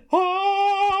had it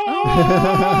all."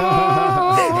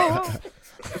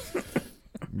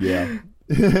 Yeah.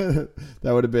 That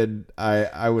would have been,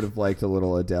 I would have liked a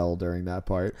little Adele during that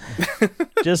part.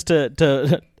 Just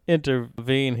to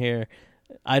intervene here,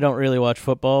 I don't really watch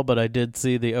football, but I did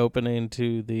see the opening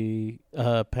to the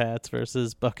Pats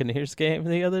versus Buccaneers game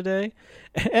the other day,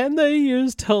 and they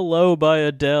used "Hello" by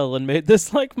Adele and made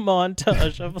this like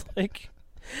montage of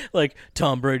like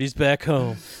Tom Brady's back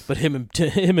home, but him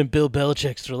and Bill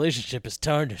Belichick's relationship is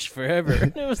tarnished forever.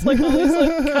 And it was like all these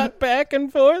like cut back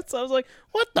and forth. So I was like,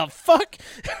 "What the fuck?"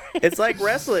 It's like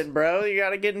wrestling, bro. You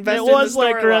got to get invested. It was in the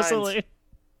like storylines. wrestling.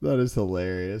 That is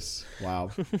hilarious.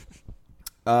 Wow.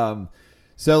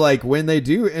 So like when they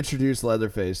do introduce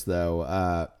Leatherface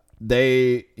though,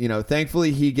 they,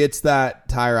 thankfully he gets that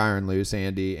tire iron loose,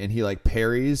 Andy, and he like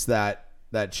parries that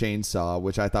chainsaw,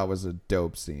 which I thought was a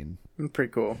dope scene.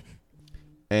 Pretty cool.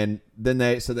 And then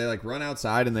they like run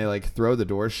outside and they like throw the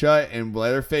door shut, and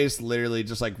Leatherface literally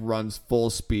just like runs full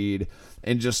speed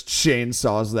and just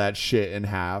chainsaws that shit in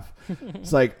half.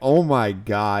 It's like, oh my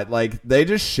God. Like they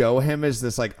just show him as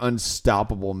this like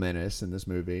unstoppable menace in this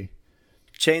movie.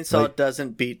 Chainsaw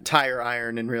doesn't beat tire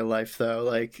iron in real life, though.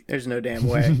 Like, there's no damn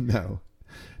way. No.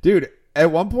 Dude,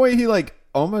 at one point he like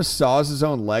almost saws his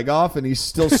own leg off and he's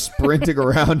still sprinting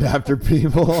around after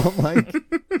people. I'm like,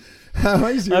 how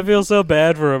is your... I feel so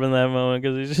bad for him in that moment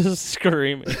because he's just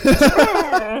screaming. He's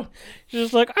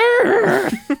just like,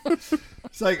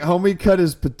 It's like homie cut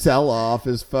his patella off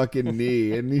his fucking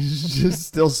knee and he's just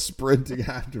still sprinting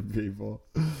after people.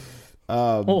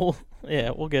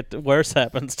 Yeah, we'll get to worse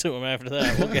happens to him after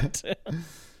that. We'll get to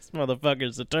this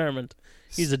motherfucker's determined.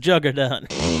 He's a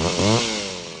juggernaut.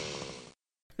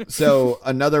 So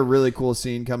another really cool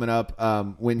scene coming up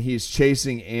when he's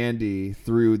chasing Andy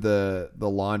through the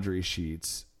laundry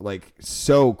sheets. Like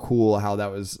so cool how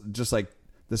that was just like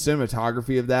the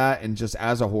cinematography of that, and just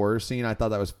as a horror scene, I thought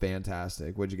that was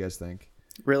fantastic. What'd you guys think?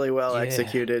 Really well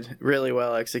executed. Really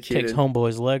well executed. Takes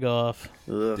Homeboy's leg off.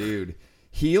 Ugh. Dude.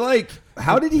 He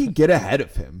how did he get ahead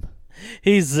of him?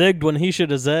 He zigged when he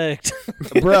should have zagged.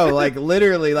 Bro, like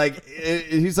literally, like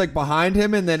he's like behind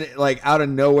him, and then like out of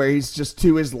nowhere, he's just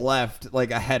to his left,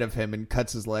 like ahead of him, and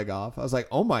cuts his leg off. I was like,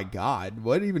 oh my God,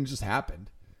 what even just happened?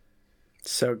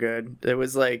 So good. It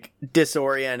was like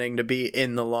disorienting to be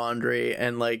in the laundry,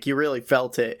 and like you really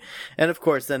felt it. And of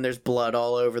course, then there's blood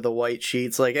all over the white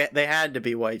sheets. Like they had to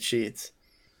be white sheets.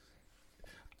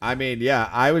 I mean, yeah,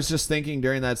 I was just thinking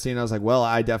during that scene, I was like, well,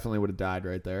 I definitely would have died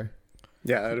right there.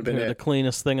 Yeah, that would have been The it.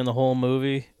 cleanest thing in the whole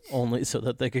movie, only so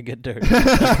that they could get dirty.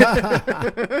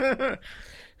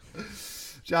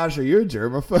 Josh, are you a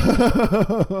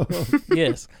germaphobe?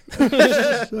 Yes.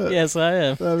 Yes, I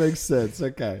am. That makes sense.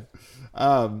 Okay.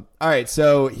 All right.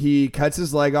 So he cuts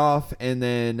his leg off, and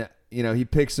then, he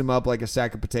picks him up like a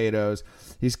sack of potatoes.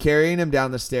 He's carrying him down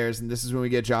the stairs, and this is when we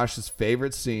get Josh's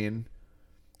favorite scene.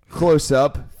 Close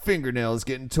up, fingernails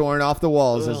getting torn off the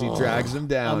walls as he drags him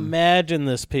down. Imagine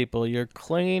this, people. You're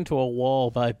clinging to a wall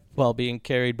while being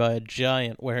carried by a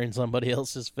giant wearing somebody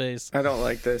else's face. I don't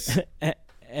like this.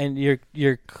 And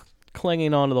you're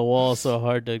clinging onto the wall so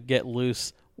hard to get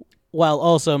loose while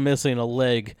also missing a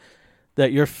leg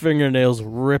that your fingernails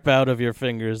rip out of your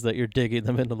fingers that you're digging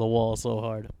them into the wall so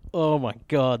hard. Oh my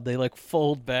God, they like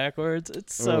fold backwards.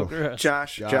 It's so gross.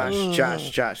 Josh,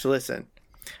 listen.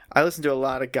 I listen to a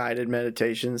lot of guided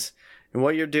meditations, and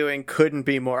what you're doing couldn't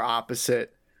be more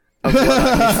opposite of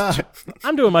what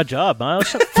I'm doing my job, Miles.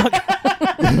 Shut the fuck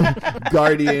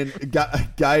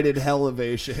up. Guided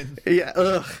elevation. Yeah,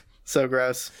 ugh. So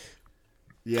gross.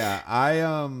 Yeah,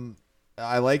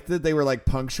 I like that they were like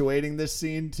punctuating this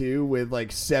scene too with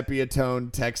like sepia tone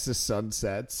Texas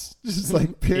sunsets, just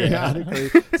like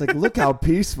periodically. Yeah. It's like, look how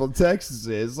peaceful Texas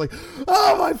is. Like,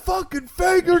 oh my fucking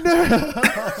fingernails.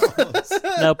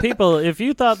 Now, people, if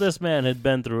you thought this man had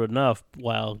been through enough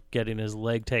while getting his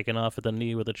leg taken off at the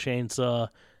knee with a chainsaw,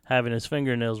 having his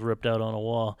fingernails ripped out on a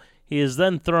wall, he is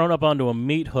then thrown up onto a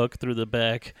meat hook through the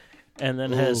back. And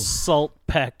then has salt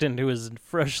packed into his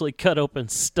freshly cut open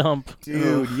stump.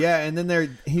 Dude, yeah, and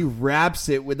then he wraps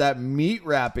it with that meat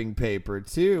wrapping paper,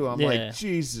 too. I'm like,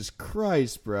 Jesus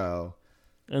Christ, bro.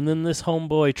 And then this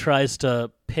homeboy tries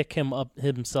to pick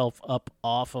himself up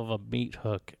off of a meat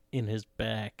hook in his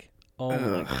back. Oh,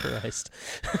 my Christ.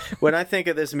 When I think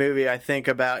of this movie, I think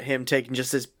about him taking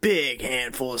just this big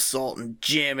handful of salt and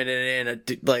jamming it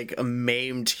in a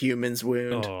maimed human's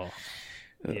wound. Oh.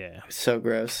 Yeah. So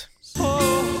gross.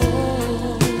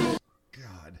 God.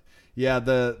 Yeah,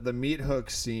 the meat hook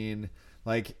scene,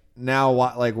 like now,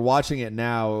 like watching it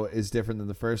now is different than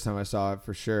the first time I saw it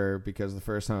for sure, because the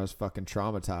first time I was fucking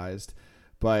traumatized.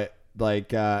 But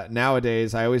like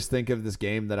nowadays, I always think of this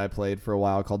game that I played for a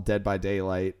while called Dead by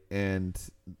Daylight, and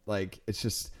like it's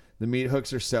just the meat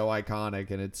hooks are so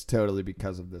iconic, and it's totally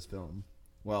because of this film.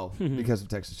 Well, because of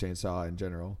Texas Chainsaw in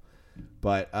general.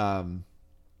 But all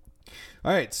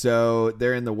right, so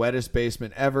they're in the wettest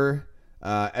basement ever.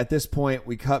 At this point,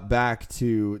 we cut back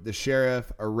to the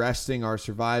sheriff arresting our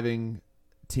surviving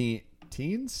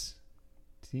teens,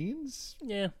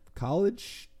 Yeah.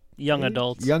 college, Young age?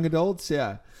 adults. Young adults,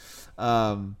 yeah.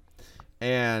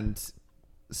 And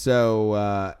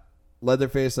so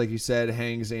Leatherface, like you said,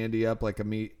 hangs Andy up like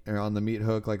on the meat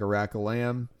hook like a rack of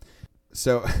lamb.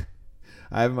 So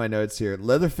I have in my notes here,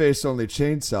 Leatherface only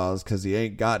chainsaws because he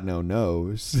ain't got no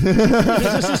nose.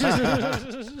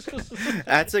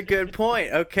 That's a good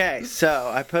point. Okay, so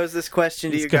I pose this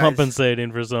question to He's you guys.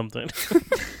 compensating for something.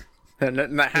 And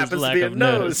that happens to lack be a of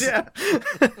nose. nose. Yeah.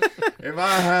 If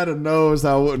I had a nose,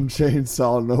 I wouldn't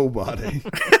chainsaw nobody.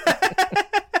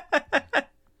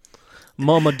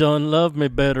 Mama done loved me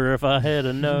better if I had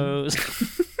a nose.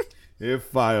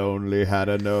 If I only had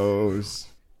a nose.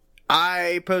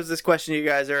 I posed this question to you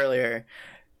guys earlier.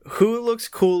 Who looks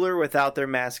cooler without their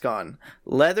mask on?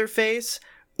 Leatherface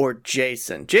or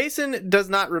Jason? Jason does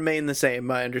not remain the same,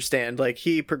 I understand. Like,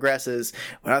 he progresses.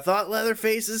 But I thought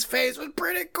Leatherface's face was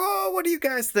pretty cool. What do you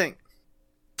guys think?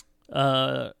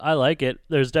 I like it.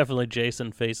 There's definitely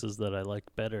Jason faces that I like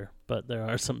better, but there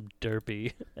are some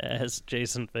derpy ass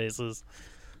Jason faces.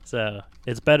 So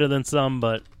it's better than some,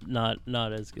 but not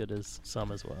as good as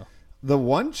some as well. The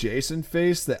one Jason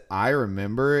face that I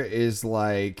remember is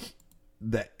like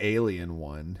the alien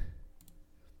one.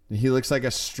 He looks like a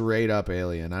straight up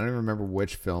alien. I don't even remember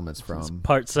which film it's from.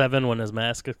 Part 7 when his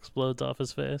mask explodes off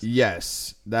his face.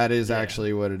 Yes, that is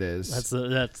actually what it is. That's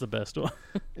the best one.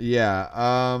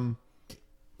 Yeah.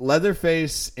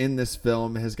 Leatherface in this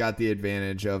film has got the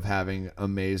advantage of having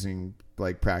amazing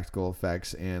like practical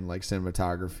effects and like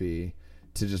cinematography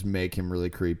to just make him really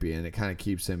creepy, and it kind of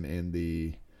keeps him in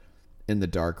the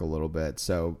dark a little bit.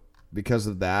 So because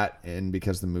of that, and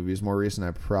because the movie is more recent,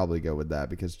 I probably go with that,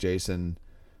 because Jason's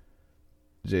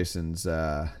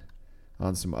on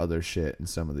some other shit in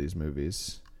some of these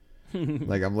movies.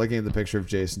 Like, I'm looking at the picture of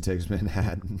Jason Takes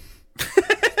Manhattan.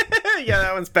 Yeah,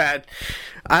 that one's bad.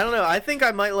 I don't know. I think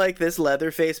I might like this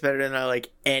Leatherface better than I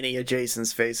like any of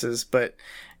Jason's faces, but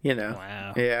you know.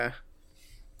 Wow. Yeah.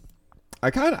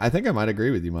 I think I might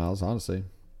agree with you, Miles, honestly.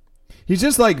 He's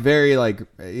just like very like,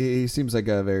 he seems like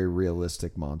a very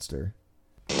realistic monster.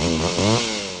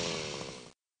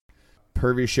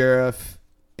 Pervy Sheriff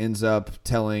ends up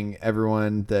telling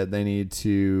everyone that they need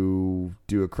to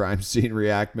do a crime scene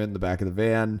reenactment in the back of the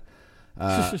van.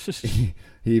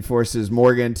 He forces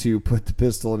Morgan to put the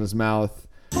pistol in his mouth.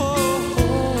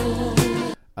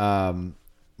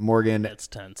 Morgan, That's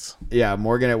tense. yeah,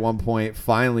 Morgan at one point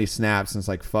finally snaps and is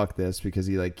like, fuck this, because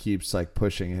he like keeps like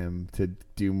pushing him to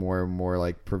do more and more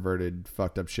like perverted,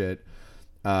 fucked up shit.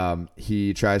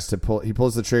 He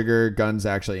pulls the trigger, gun's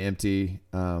actually empty.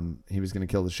 He was going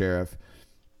to kill the sheriff.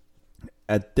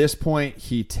 At this point,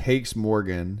 he takes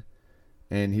Morgan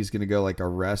and he's going to go like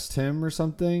arrest him or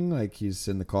something. Like, he's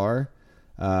in the car.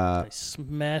 He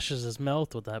smashes his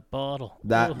mouth with that bottle.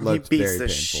 That Ugh. looked He very beats the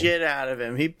painful. shit out of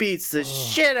him. He beats the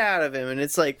shit out of him, and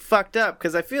it's like fucked up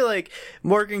because I feel like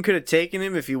Morgan could have taken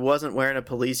him if he wasn't wearing a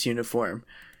police uniform.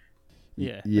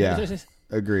 Yeah. Yeah,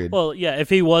 agreed. Well, yeah, if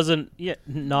he wasn't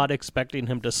not expecting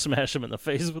him to smash him in the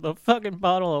face with a fucking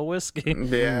bottle of whiskey.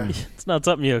 Yeah, It's not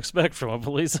something you expect from a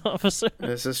police officer.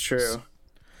 this is true.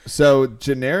 So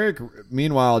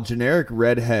meanwhile, generic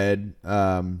redhead,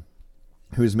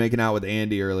 who's making out with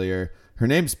Andy earlier, her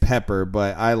name's Pepper,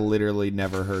 but I literally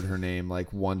never heard her name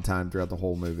like one time throughout the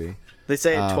whole movie. They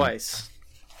say it twice.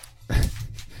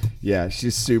 Yeah,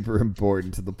 she's super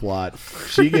important to the plot.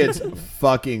 She gets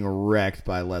fucking wrecked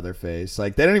by Leatherface.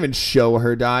 Like, they don't even show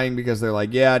her dying because they're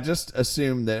like, yeah, just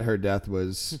assume that her death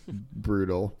was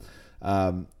brutal.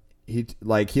 He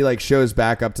shows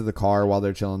back up to the car while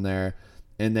they're chilling there.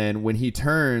 And then when he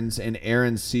turns and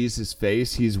Aaron sees his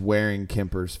face, he's wearing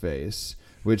Kemper's face,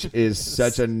 which is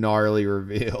such a gnarly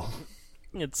reveal.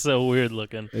 It's so weird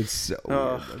looking. It's so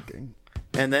weird looking.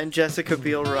 And then Jessica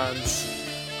Biel runs.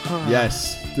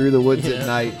 Yes, through the woods at Yeah.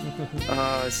 night.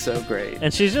 Oh, it's so great.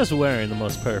 And she's just wearing the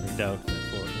most perfect outfit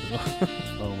for it as well.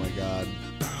 Oh my god.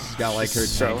 She's got like her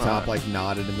She's so tank top hot. like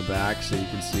knotted in the back so you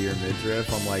can see her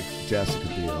midriff. I'm like, Jessica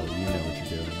Biel, you know what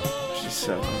you're doing. She's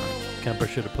so hot. Kemper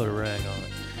should have put a ring on it.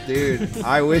 Dude,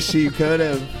 I wish she could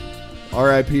have.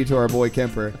 R.I.P. to our boy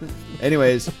Kemper.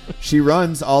 Anyways, she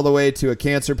runs all the way to a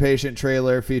cancer patient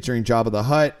trailer featuring Jabba the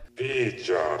Hutt.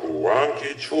 Picha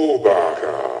kuanki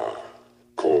Chewbacca.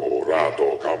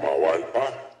 Colorado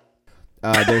Kamawalpa.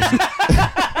 There's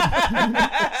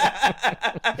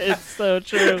It's so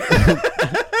true.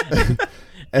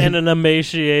 And an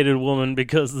emaciated woman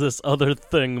because this other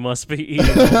thing must be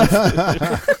eating.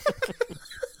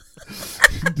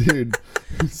 dude,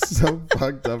 it's so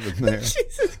fucked up in there.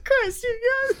 Jesus Christ, you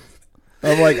guys.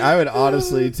 I'm like, I would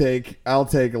honestly I'll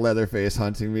take Leatherface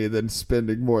hunting me than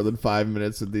spending more than 5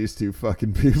 minutes with these two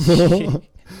fucking people.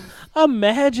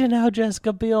 Imagine how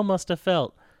Jessica Biel must have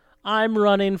felt. I'm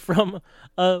running from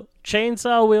a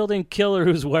chainsaw-wielding killer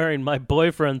who's wearing my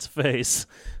boyfriend's face.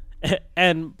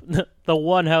 And the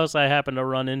one house I happen to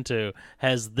run into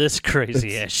has this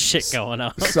crazy-ass shit going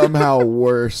on. Somehow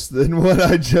worse than what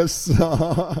I just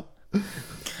saw.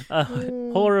 A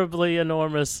horribly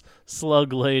enormous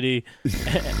slug lady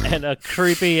and a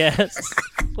creepy-ass,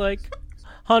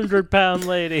 100-pound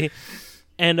lady.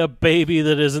 And a baby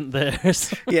that isn't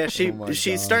theirs. Yeah, Oh she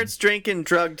God. starts drinking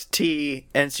drugged tea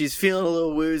and she's feeling a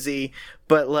little woozy,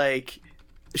 but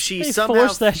she They somehow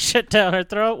force that shit down her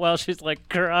throat while she's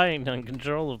crying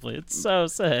uncontrollably. It's so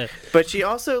sad. But she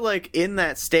also in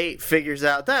that state figures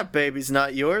out that baby's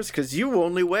not yours because you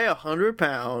only weigh 100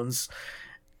 pounds.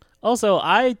 Also,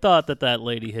 I thought that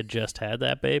lady had just had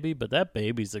that baby, but that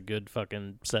baby's a good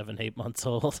fucking 7-8 months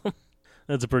old.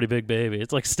 That's a pretty big baby.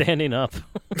 It's like standing up.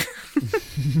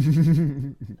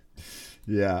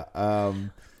 Yeah. All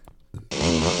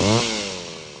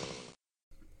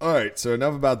right, so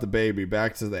enough about the baby.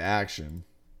 Back to the action.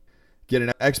 Get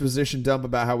an exposition dump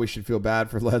about how we should feel bad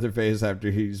for Leatherface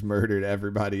after he's murdered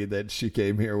everybody that she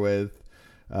came here with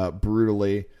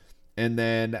brutally. And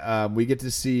then we get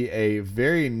to see a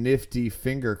very nifty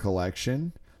finger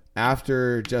collection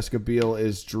after Jessica Biel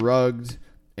is drugged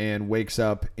and wakes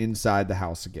up inside the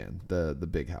house again, the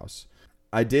big house.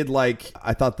 I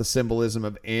thought the symbolism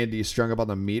of Andy strung up on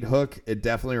the meat hook, it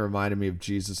definitely reminded me of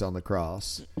Jesus on the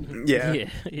cross. Yeah.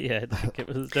 Yeah, I think it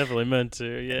was definitely meant to,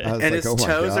 yeah. I was And like, his oh my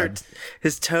toes God.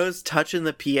 his toes touching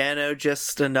the piano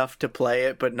just enough to play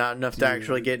it, but not enough to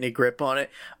actually get any grip on it.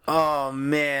 Oh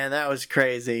man, that was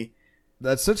crazy.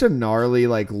 That's such a gnarly,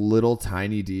 little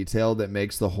tiny detail that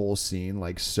makes the whole scene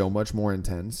so much more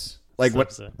intense.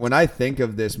 When I think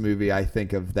of this movie, I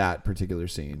think of that particular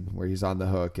scene where he's on the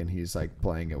hook and he's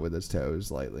playing it with his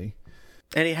toes lightly.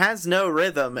 And he has no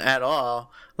rhythm at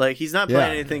all. He's not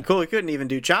playing anything cool. He couldn't even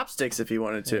do chopsticks if he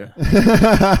wanted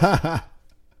to.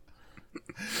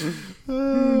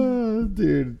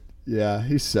 Dude, yeah,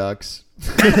 he sucks.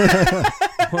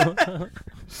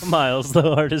 Miles, the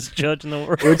hardest judge in the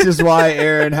world. Which is why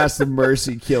Aaron has to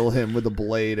mercy kill him with a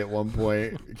blade at one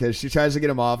point because she tries to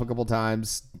get him off a couple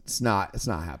times. It's not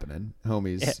happening,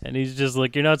 homies. And he's just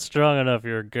like, you're not strong enough.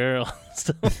 You're a girl.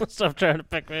 Stop trying to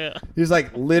pick me up. He's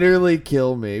like, literally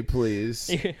kill me,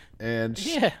 please. And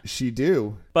Yeah. she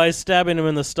do. By stabbing him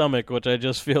in the stomach, which I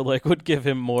just feel like would give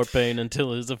him more pain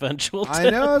until his eventual death. I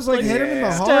know. I was like, hit him in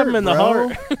the heart. Stab him in the bro.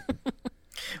 heart.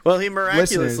 Well, he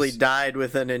miraculously Listeners. died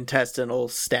with an intestinal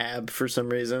stab for some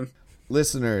reason.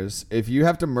 Listeners, if you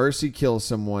have to mercy kill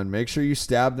someone, make sure you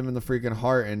stab them in the freaking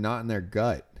heart and not in their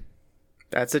gut.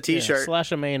 That's a Yeah, t-shirt.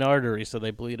 slash a main artery so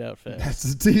they bleed out fast.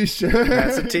 That's a t-shirt.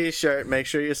 That's a t-shirt. Make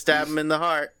sure you stab him in the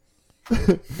heart.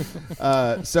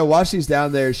 So while she's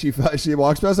down there, she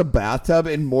walks past a bathtub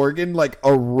and Morgan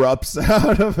erupts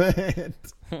out of it.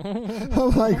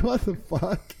 I'm like, what the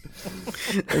fuck?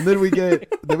 And then we get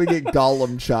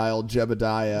Gollum child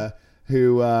Jebediah,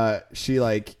 who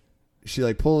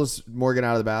she pulls Morgan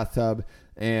out of the bathtub,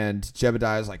 and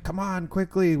Jebediah's like, "Come on,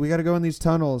 quickly, we got to go in these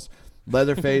tunnels."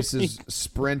 Leatherface is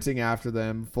sprinting after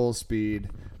them, full speed,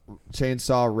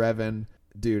 chainsaw revving.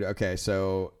 Dude, okay,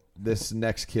 so this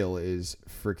next kill is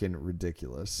freaking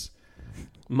ridiculous.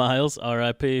 Miles,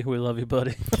 R.I.P. We love you,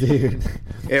 buddy. Dude.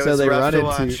 It So was they rough run to into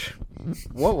watch.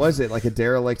 what was it? Like a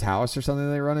derelict house or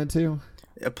something they run into?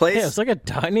 A place. Yeah, it's like a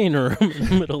dining room in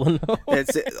the middle of nowhere.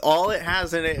 All it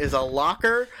has in it is a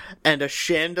locker and a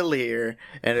chandelier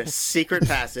and a secret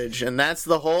passage, and that's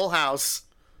the whole house.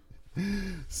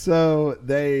 So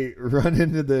they run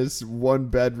into this one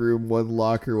bedroom, one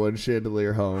locker, one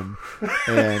chandelier home,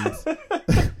 and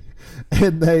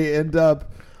and they end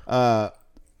up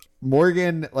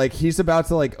Morgan, he's about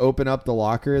to open up the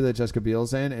locker that Jessica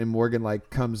Biel's in, and Morgan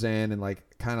comes in and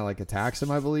kind of attacks him,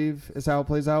 I believe is how it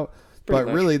plays out. But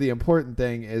really the important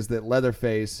thing is that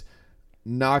Leatherface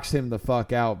knocks him the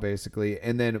fuck out basically,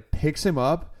 and then picks him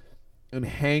up and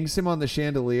hangs him on the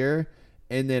chandelier,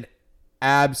 and then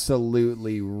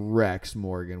absolutely wrecks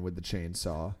Morgan with the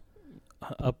chainsaw.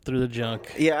 Up through the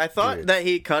junk. Yeah, I thought Dude. that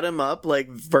he cut him up like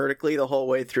vertically the whole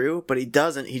way through, but he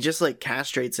doesn't. He just like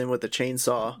castrates him with a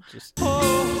chainsaw. Just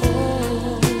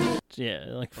yeah,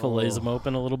 like fillets him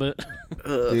open a little bit.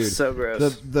 Ugh, Dude, so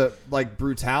gross. the like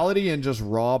brutality and just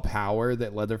raw power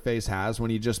that Leatherface has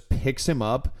when he just picks him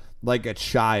up like a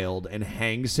child and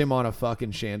hangs him on a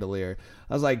fucking chandelier.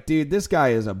 I was like, dude, this guy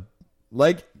is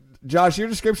like Josh, your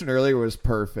description earlier was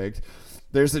perfect.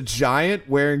 There's a giant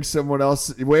wearing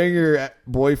your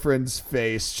boyfriend's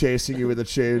face, chasing you with a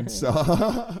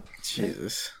chainsaw.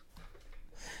 Jesus,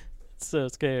 It's so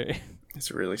scary.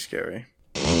 it's really scary.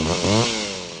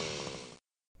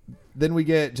 Then we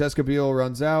get Jessica Biel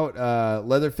runs out.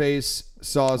 Leatherface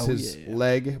saws his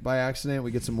leg by accident.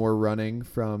 We get some more running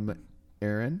from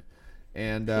Aaron.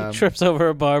 And He trips over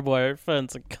a barbed wire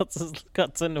fence and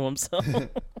cuts into himself.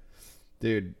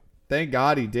 dude, thank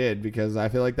God he did, because I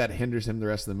feel like that hinders him the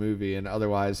rest of the movie, and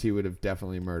otherwise he would have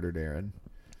definitely murdered Aaron.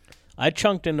 I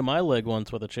chunked into my leg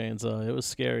once with a chainsaw. It was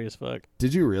scary as fuck.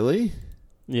 Did you really?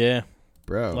 Yeah.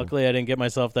 Bro. Luckily, I didn't get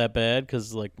myself that bad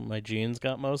because like my jeans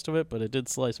got most of it, but it did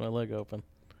slice my leg open.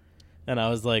 And I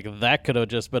was like, that could have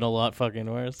just been a lot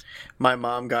fucking worse. My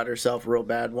mom got herself real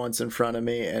bad once in front of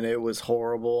me, and it was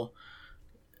horrible.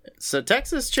 So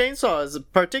Texas Chainsaw is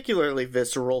particularly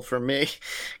visceral for me,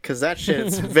 because that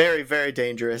shit's very, very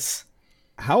dangerous.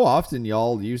 How often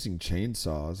y'all using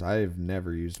chainsaws? I've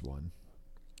never used one.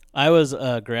 I was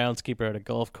a groundskeeper at a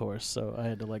golf course, so I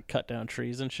had to like cut down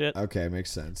trees and shit. Okay, makes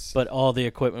sense. But all the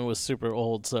equipment was super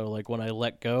old, so like when I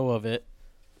let go of it,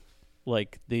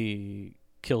 like the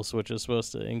kill switch is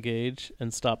supposed to engage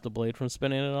and stop the blade from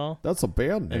spinning at all. That's a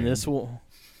bad name. And this one,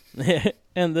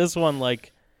 and this one,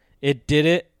 like it did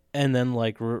it, and then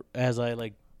like as I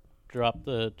like dropped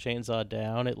the chainsaw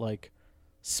down, it like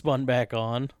spun back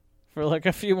on for like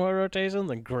a few more rotations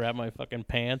and grabbed my fucking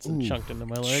pants and chunked into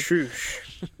my leg. Shoosh.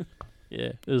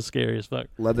 Yeah, it was scary as fuck.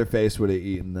 Leatherface would have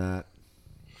eaten that.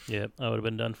 Yep, I would have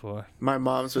been done for. My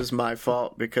mom's was my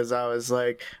fault because I was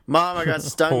like, Mom, I got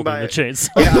stung Holding by the chainsaw.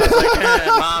 Yeah, I was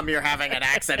like, Mom, you're having an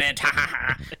accident.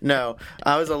 No,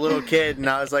 I was a little kid, and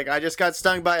I was like, I just got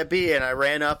stung by a bee, and I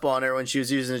ran up on her when she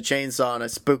was using a chainsaw, and I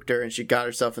spooked her, and she got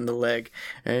herself in the leg,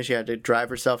 and she had to drive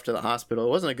herself to the hospital. It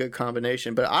wasn't a good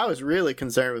combination, but I was really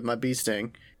concerned with my bee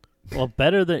sting. Well,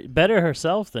 better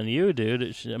herself than you,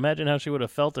 dude. Imagine how she would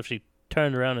have felt if she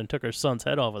turned around and took her son's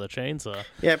head off with a chainsaw.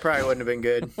 Yeah, it probably wouldn't have been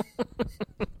good.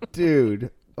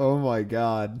 Dude. Oh my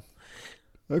God.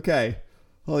 Okay.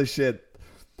 Holy shit.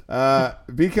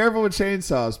 Be careful with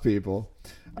chainsaws, people.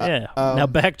 Yeah. Now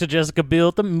back to Jessica Biel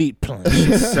at the meat plant.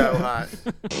 So hot.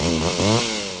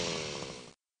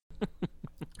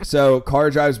 So car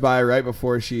drives by right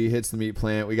before she hits the meat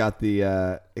plant. We got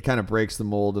the it kind of breaks the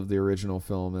mold of the original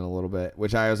film in a little bit,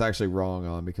 which I was actually wrong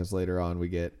on, because later on we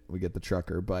get the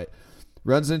trucker, but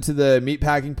runs into the meat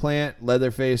packing plant.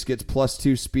 Leatherface gets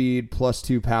 +2 speed,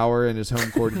 +2 power, and his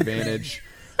home court advantage.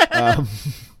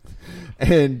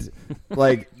 And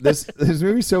like this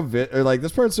movie's so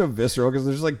this part's so visceral because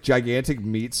there's like gigantic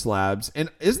meat slabs. And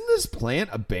isn't this plant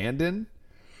abandoned?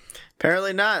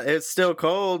 Apparently not. It's still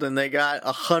cold, and they got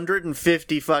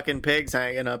 150 fucking pigs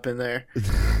hanging up in there.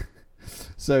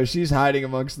 So she's hiding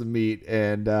amongst the meat,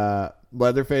 and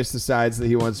Leatherface decides that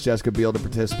he wants Jessica Biel to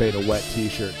participate in a wet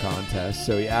t-shirt contest.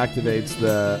 So he activates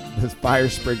the fire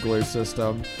sprinkler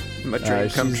system. My dream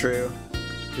come she's- true.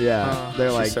 Yeah, Oh, they're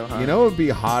she's like, so hot. you know what would be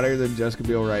hotter than Jessica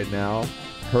Biel right now?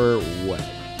 Her wet.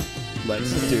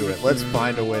 Let's do it. Let's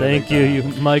find a way Thank to you,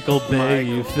 make you Michael Bay, Michael.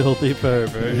 you filthy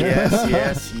pervert.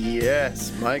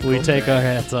 Yes, Michael. We take Bay. our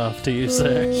hats off to you,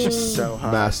 sir. She's so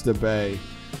hot. Master Bay.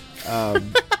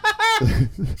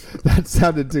 That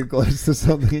sounded too close to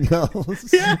something else.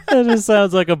 That just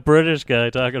sounds like a British guy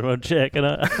talking about checking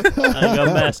out. I got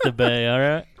Master Bay, all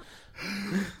right?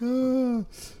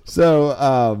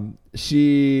 So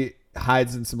she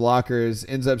hides in some lockers,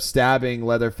 ends up stabbing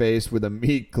Leatherface with a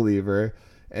meat cleaver,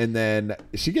 and then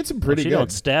she gets him pretty She good.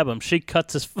 don't stab him. She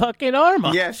cuts his fucking arm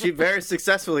off. Yeah, she very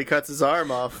successfully cuts his arm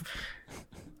off.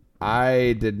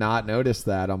 I did not notice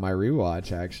that on my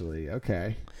rewatch, actually.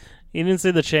 Okay. You didn't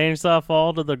see the chainsaw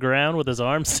fall to the ground with his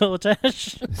arm still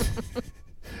attached?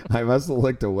 I must have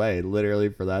looked away literally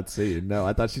for that scene. No,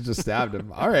 I thought she just stabbed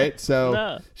him. All right, so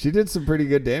No. she did some pretty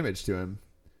good damage to him.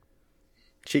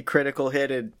 She critical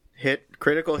hit.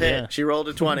 Yeah. She rolled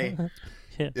a 20.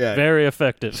 Yeah. Very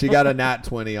effective. She got a nat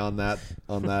 20 on that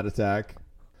attack.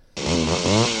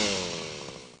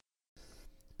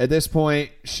 At this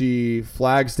point, she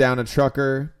flags down a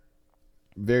trucker,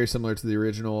 very similar to the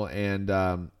original, and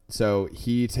So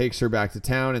he takes her back to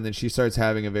town, and then she starts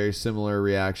having a very similar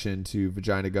reaction to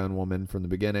Vagina Gun Woman from the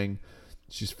beginning.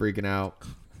 She's freaking out.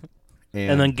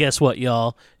 And then guess what,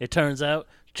 y'all? It turns out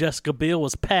Jessica Biel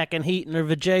was packing heat in her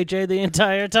vajayjay the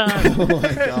entire time. Oh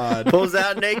my God. Pulls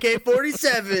out an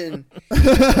AK-47.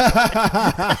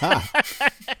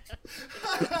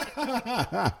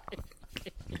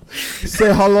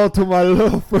 Say hello to my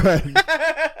little friend.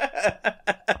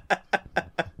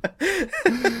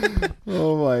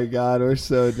 Oh my God, we're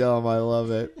so dumb. I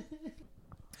love it.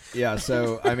 Yeah,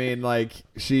 so I mean, like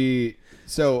she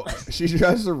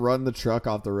tries to run the truck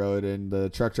off the road, and the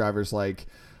truck driver's like,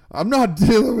 "I'm not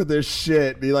dealing with this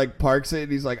shit." And he like parks it,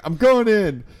 and he's like, "I'm going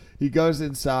in." He goes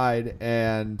inside,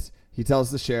 and he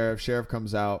tells the sheriff. Sheriff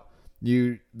comes out.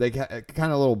 They kind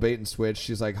of a little bait and switch.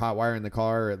 She's like hot wiring the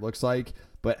car. It looks like.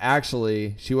 But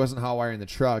actually, she wasn't hot wiring the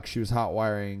truck. She was hot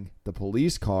wiring the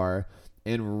police car,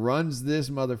 and runs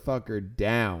this motherfucker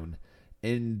down,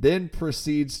 and then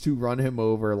proceeds to run him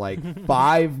over like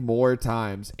 5 more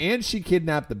times. And she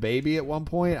kidnapped the baby at one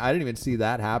point. I didn't even see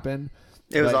that happen.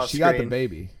 It was But off she screen. got the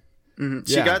baby. Mm-hmm.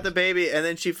 She Yeah. got the baby, and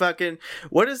then she fucking...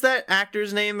 What is that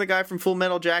actor's name? The guy from Full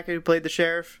Metal Jacket who played the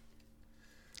sheriff?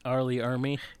 Arlie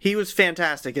Ermy. He was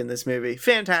fantastic in this movie.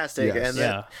 Fantastic. Yes. And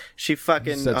then Yeah. she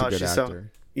fucking... Such a good she's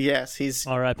actor. Yes, he's...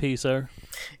 R.I.P., sir.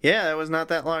 Yeah, that was not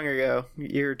that long ago. A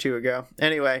year or two ago.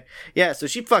 Anyway, yeah, so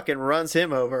she fucking runs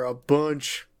him over a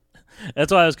bunch.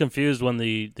 That's why I was confused when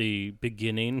the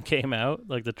beginning came out,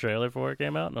 like the trailer for it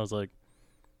came out, and I was like,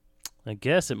 I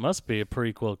guess it must be a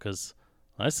prequel because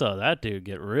I saw that dude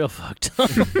get real fucked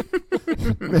up.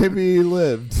 Maybe he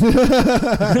lived.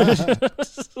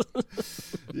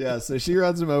 Yeah, so she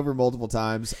runs him over multiple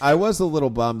times. I was a little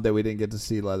bummed that we didn't get to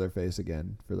see Leatherface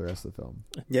again for the rest of the film.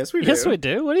 Yes, we do. Yes, we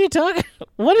do. What are you talking?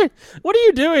 What are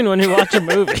you doing when you watch a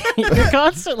movie? You're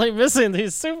constantly missing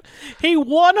these. He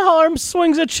one arm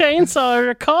swings a chainsaw at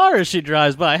a car as she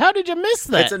drives by. How did you miss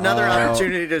that? It's another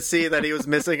opportunity to see that he was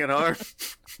missing an arm.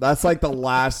 That's like the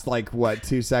last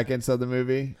 2 seconds of the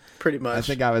movie. Pretty much. I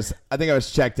think I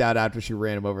was checked out after she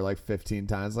ran him over like 15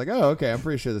 times. Like, oh, okay, I'm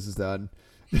pretty sure this is done.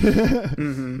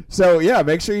 So yeah,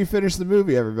 make sure you finish the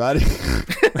movie, everybody.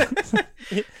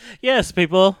 Yes,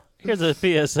 people. Here's a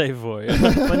PSA for you.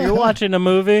 When you're watching a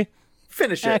movie,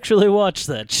 Finish it. actually watch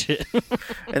that shit.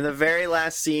 And the very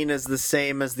last scene is the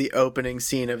same as the opening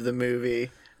scene of the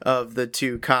movie, of the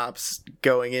two cops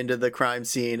going into the crime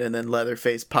scene and then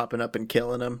Leatherface popping up and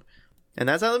killing him. And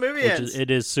that's how the movie ends.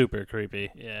 It is super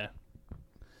creepy. Yeah.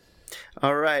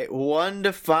 All right, 1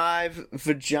 to 5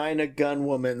 vagina gun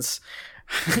womans.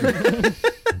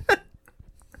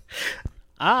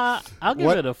 I'll give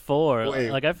What- it a 4. Wait.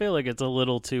 Like I feel like it's a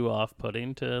little too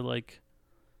off-putting to like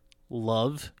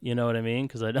love. You know what I mean?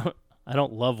 Because I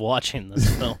don't love watching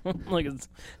this film. Like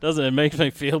it makes me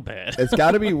feel bad. It's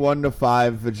got to be 1 to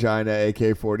 5 vagina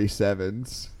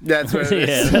AK-47s. That's what it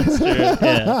Yeah, is. that's true.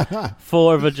 Yeah.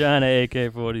 4 vagina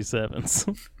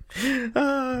AK-47s.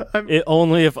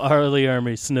 Only if Arlie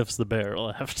Ermy sniffs the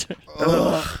barrel after.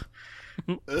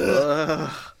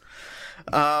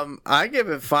 I give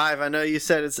it 5. I know you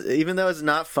said it's, even though it's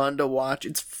not fun to watch,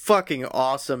 it's fucking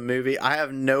awesome movie. I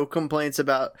have no complaints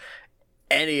about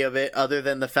any of it other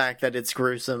than the fact that it's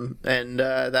gruesome, and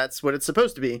that's what it's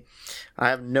supposed to be. I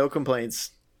have no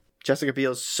complaints. Jessica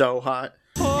Biel's so hot.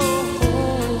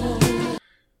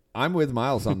 I'm with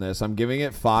Miles on this. I'm giving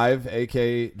it 5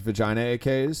 vagina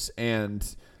AKs,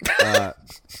 and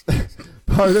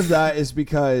part of that is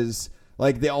because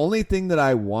the only thing that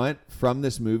I want from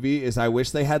this movie is I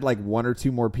wish they had 1 or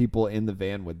 2 more people in the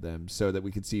van with them so that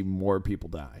we could see more people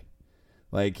die.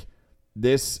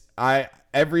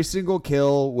 Every single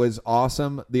kill was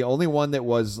awesome. The only one that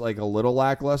was a little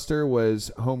lackluster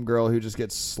was Homegirl, who just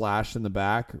gets slashed in the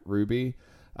back, Ruby.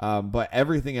 But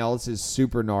everything else is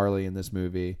super gnarly in this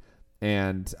movie.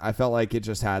 And I felt like it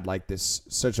just had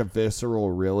such a visceral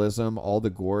realism. All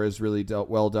the gore is really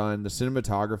well done. The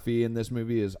cinematography in this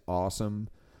movie is awesome.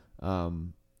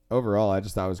 Overall, I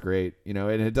just thought it was great, and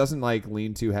it doesn't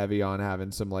lean too heavy on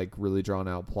having some really drawn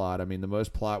out plot. I mean, the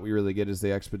most plot we really get is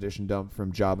the expedition dump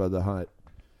from Jabba the Hutt.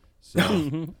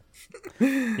 So,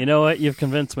 You know what? You've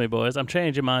convinced me, boys. I'm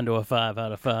changing mine to a 5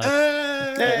 out of 5.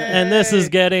 And this is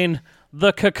getting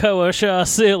the Cocoa Shaw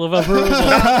seal of approval.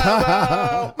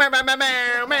 Meow, meow, meow,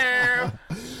 meow, meow.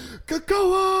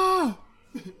 Cocoa!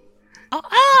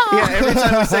 Yeah, every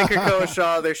time we say Cocoa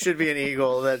Shaw, there should be an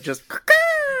eagle that just...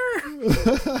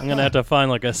 I'm going to have to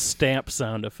find a stamp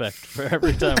sound effect for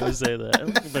every time we say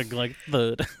that. Like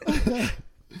thud.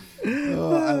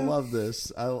 Oh, I love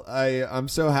this. I'm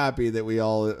so happy that we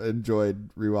all enjoyed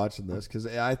rewatching this because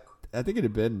I think it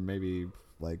had been maybe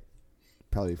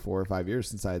probably 4 or 5 years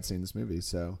since I had seen this movie.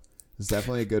 So it's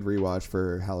definitely a good rewatch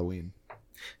for Halloween.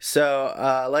 So,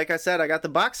 like I said, I got the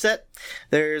box set.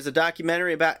 There's a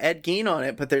documentary about Ed Gein on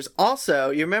it, but there's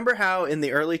also, you remember how in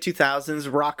the early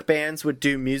 2000s rock bands would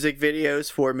do music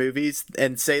videos for movies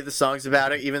and say the songs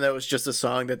about it, even though it was just a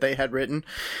song that they had written?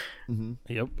 Mm-hmm.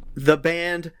 Yep. The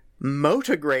band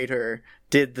Motograter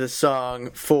did the song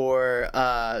for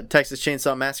Texas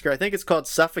Chainsaw Massacre. I think it's called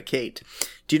Suffocate.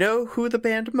 Do you know who the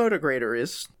band Motograter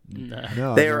is? Nah.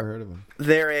 No, I've They're- never heard of them.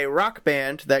 They're a rock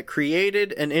band that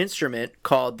created an instrument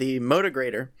called the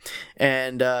Motograter,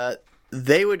 and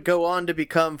they would go on to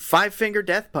become Five Finger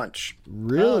Death Punch.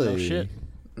 Really? Oh, no shit.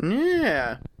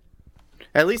 Yeah.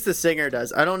 At least the singer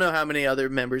does. I don't know how many other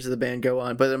members of the band go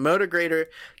on, but the Motograter,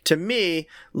 to me,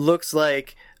 looks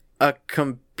like a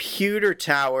computer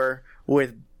tower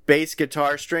with bass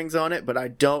guitar strings on it, but I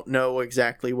don't know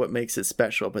exactly what makes it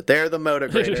special. But they're the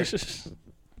Motograter.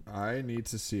 I need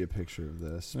to see a picture of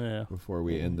this Yeah. before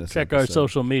we end this. Check our episode.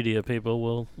 social media,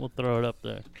 people. We'll throw it up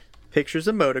there. Pictures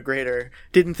of Motograter.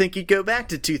 Didn't think you'd go back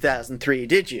to 2003,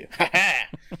 did you?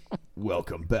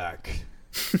 Welcome back,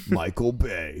 Michael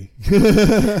Bay.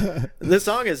 The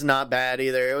song is not bad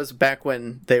either. It was back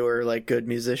when they were like good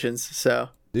musicians. So,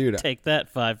 Dude, Take that,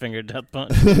 Five Finger Death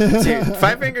Punch. dude,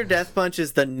 Five Finger Death Punch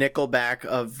is the Nickelback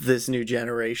of this new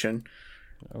generation.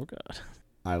 Oh god.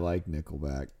 I like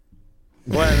Nickelback.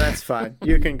 Well, that's fine.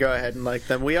 You can go ahead and like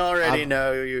them. We already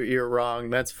know you're wrong.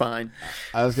 That's fine.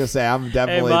 I was gonna say I'm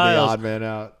definitely the Miles. odd man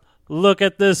out. Look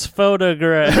at this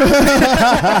photograph.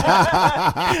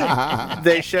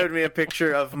 They showed me a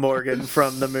picture of Morgan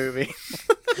from the movie.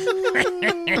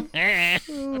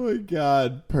 Oh my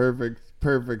god,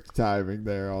 perfect timing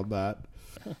there on that.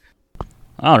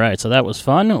 All right, so that was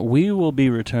fun. We will be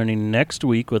returning next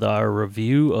week with our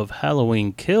review of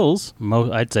Halloween Kills.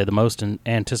 I'd say the most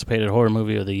anticipated horror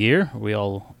movie of the year. We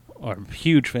all are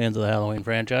huge fans of the Halloween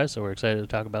franchise, so we're excited to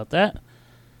talk about that.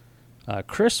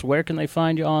 Chris, where can they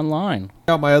find you online? Check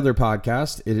out my other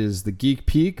podcast. It is the Geek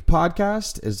Peak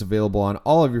podcast. It's available on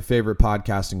all of your favorite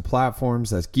podcasting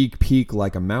platforms. That's Geek Peak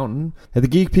like a mountain. At the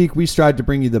Geek Peak, we strive to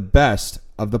bring you the best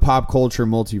of the pop culture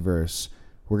multiverse.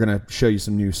 We're going to show you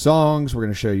some new songs. We're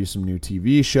going to show you some new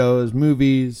TV shows,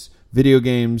 movies, video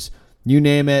games. You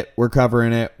name it, we're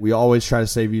covering it. We always try to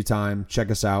save you time. Check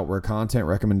us out. We're a content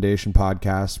recommendation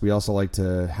podcast. We also like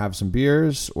to have some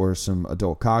beers or some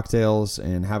adult cocktails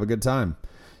and have a good time.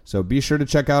 So be sure to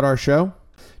check out our show.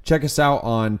 Check us out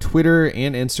on Twitter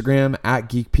and Instagram at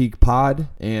GeekPeakPod.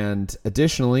 And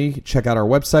additionally, check out our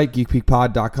website,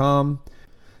 geekpeakpod.com.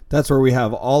 That's where we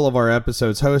have all of our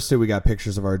episodes hosted. We got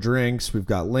pictures of our drinks. We've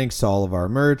got links to all of our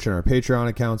merch and our Patreon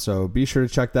account. So be sure to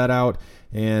check that out.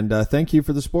 And thank you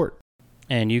for the support.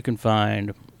 And you can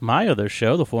find my other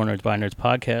show, the Four Nerds by Nerds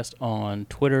podcast, on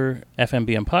Twitter,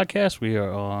 FMBN Podcast. We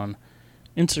are on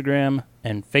Instagram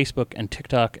and Facebook and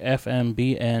TikTok,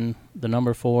 FMBN, the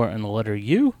number 4 and the letter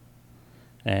U.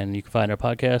 And you can find our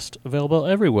podcast available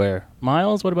everywhere.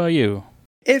 Miles, what about you?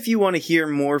 If you want to hear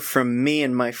more from me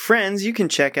and my friends, you can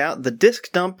check out the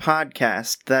Disc Dump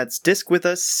Podcast. That's Disc with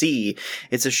a C.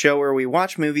 It's a show where we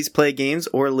watch movies, play games,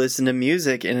 or listen to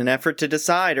music in an effort to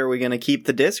decide, are we going to keep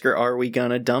the disc or are we going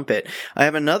to dump it? I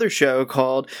have another show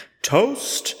called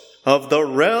Toast of the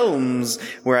Realms,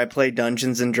 where I play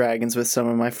Dungeons and Dragons with some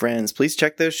of my friends. Please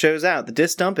check those shows out, the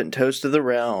Disc Dump and Toast of the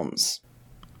Realms.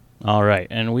 All right,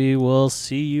 and we will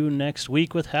see you next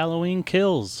week with Halloween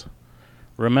Kills.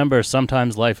 Remember,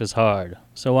 sometimes life is hard,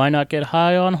 so why not get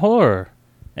high on horror?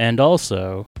 And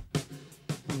also...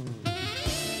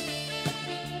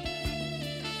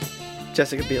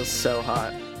 Jessica Biel's so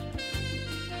hot.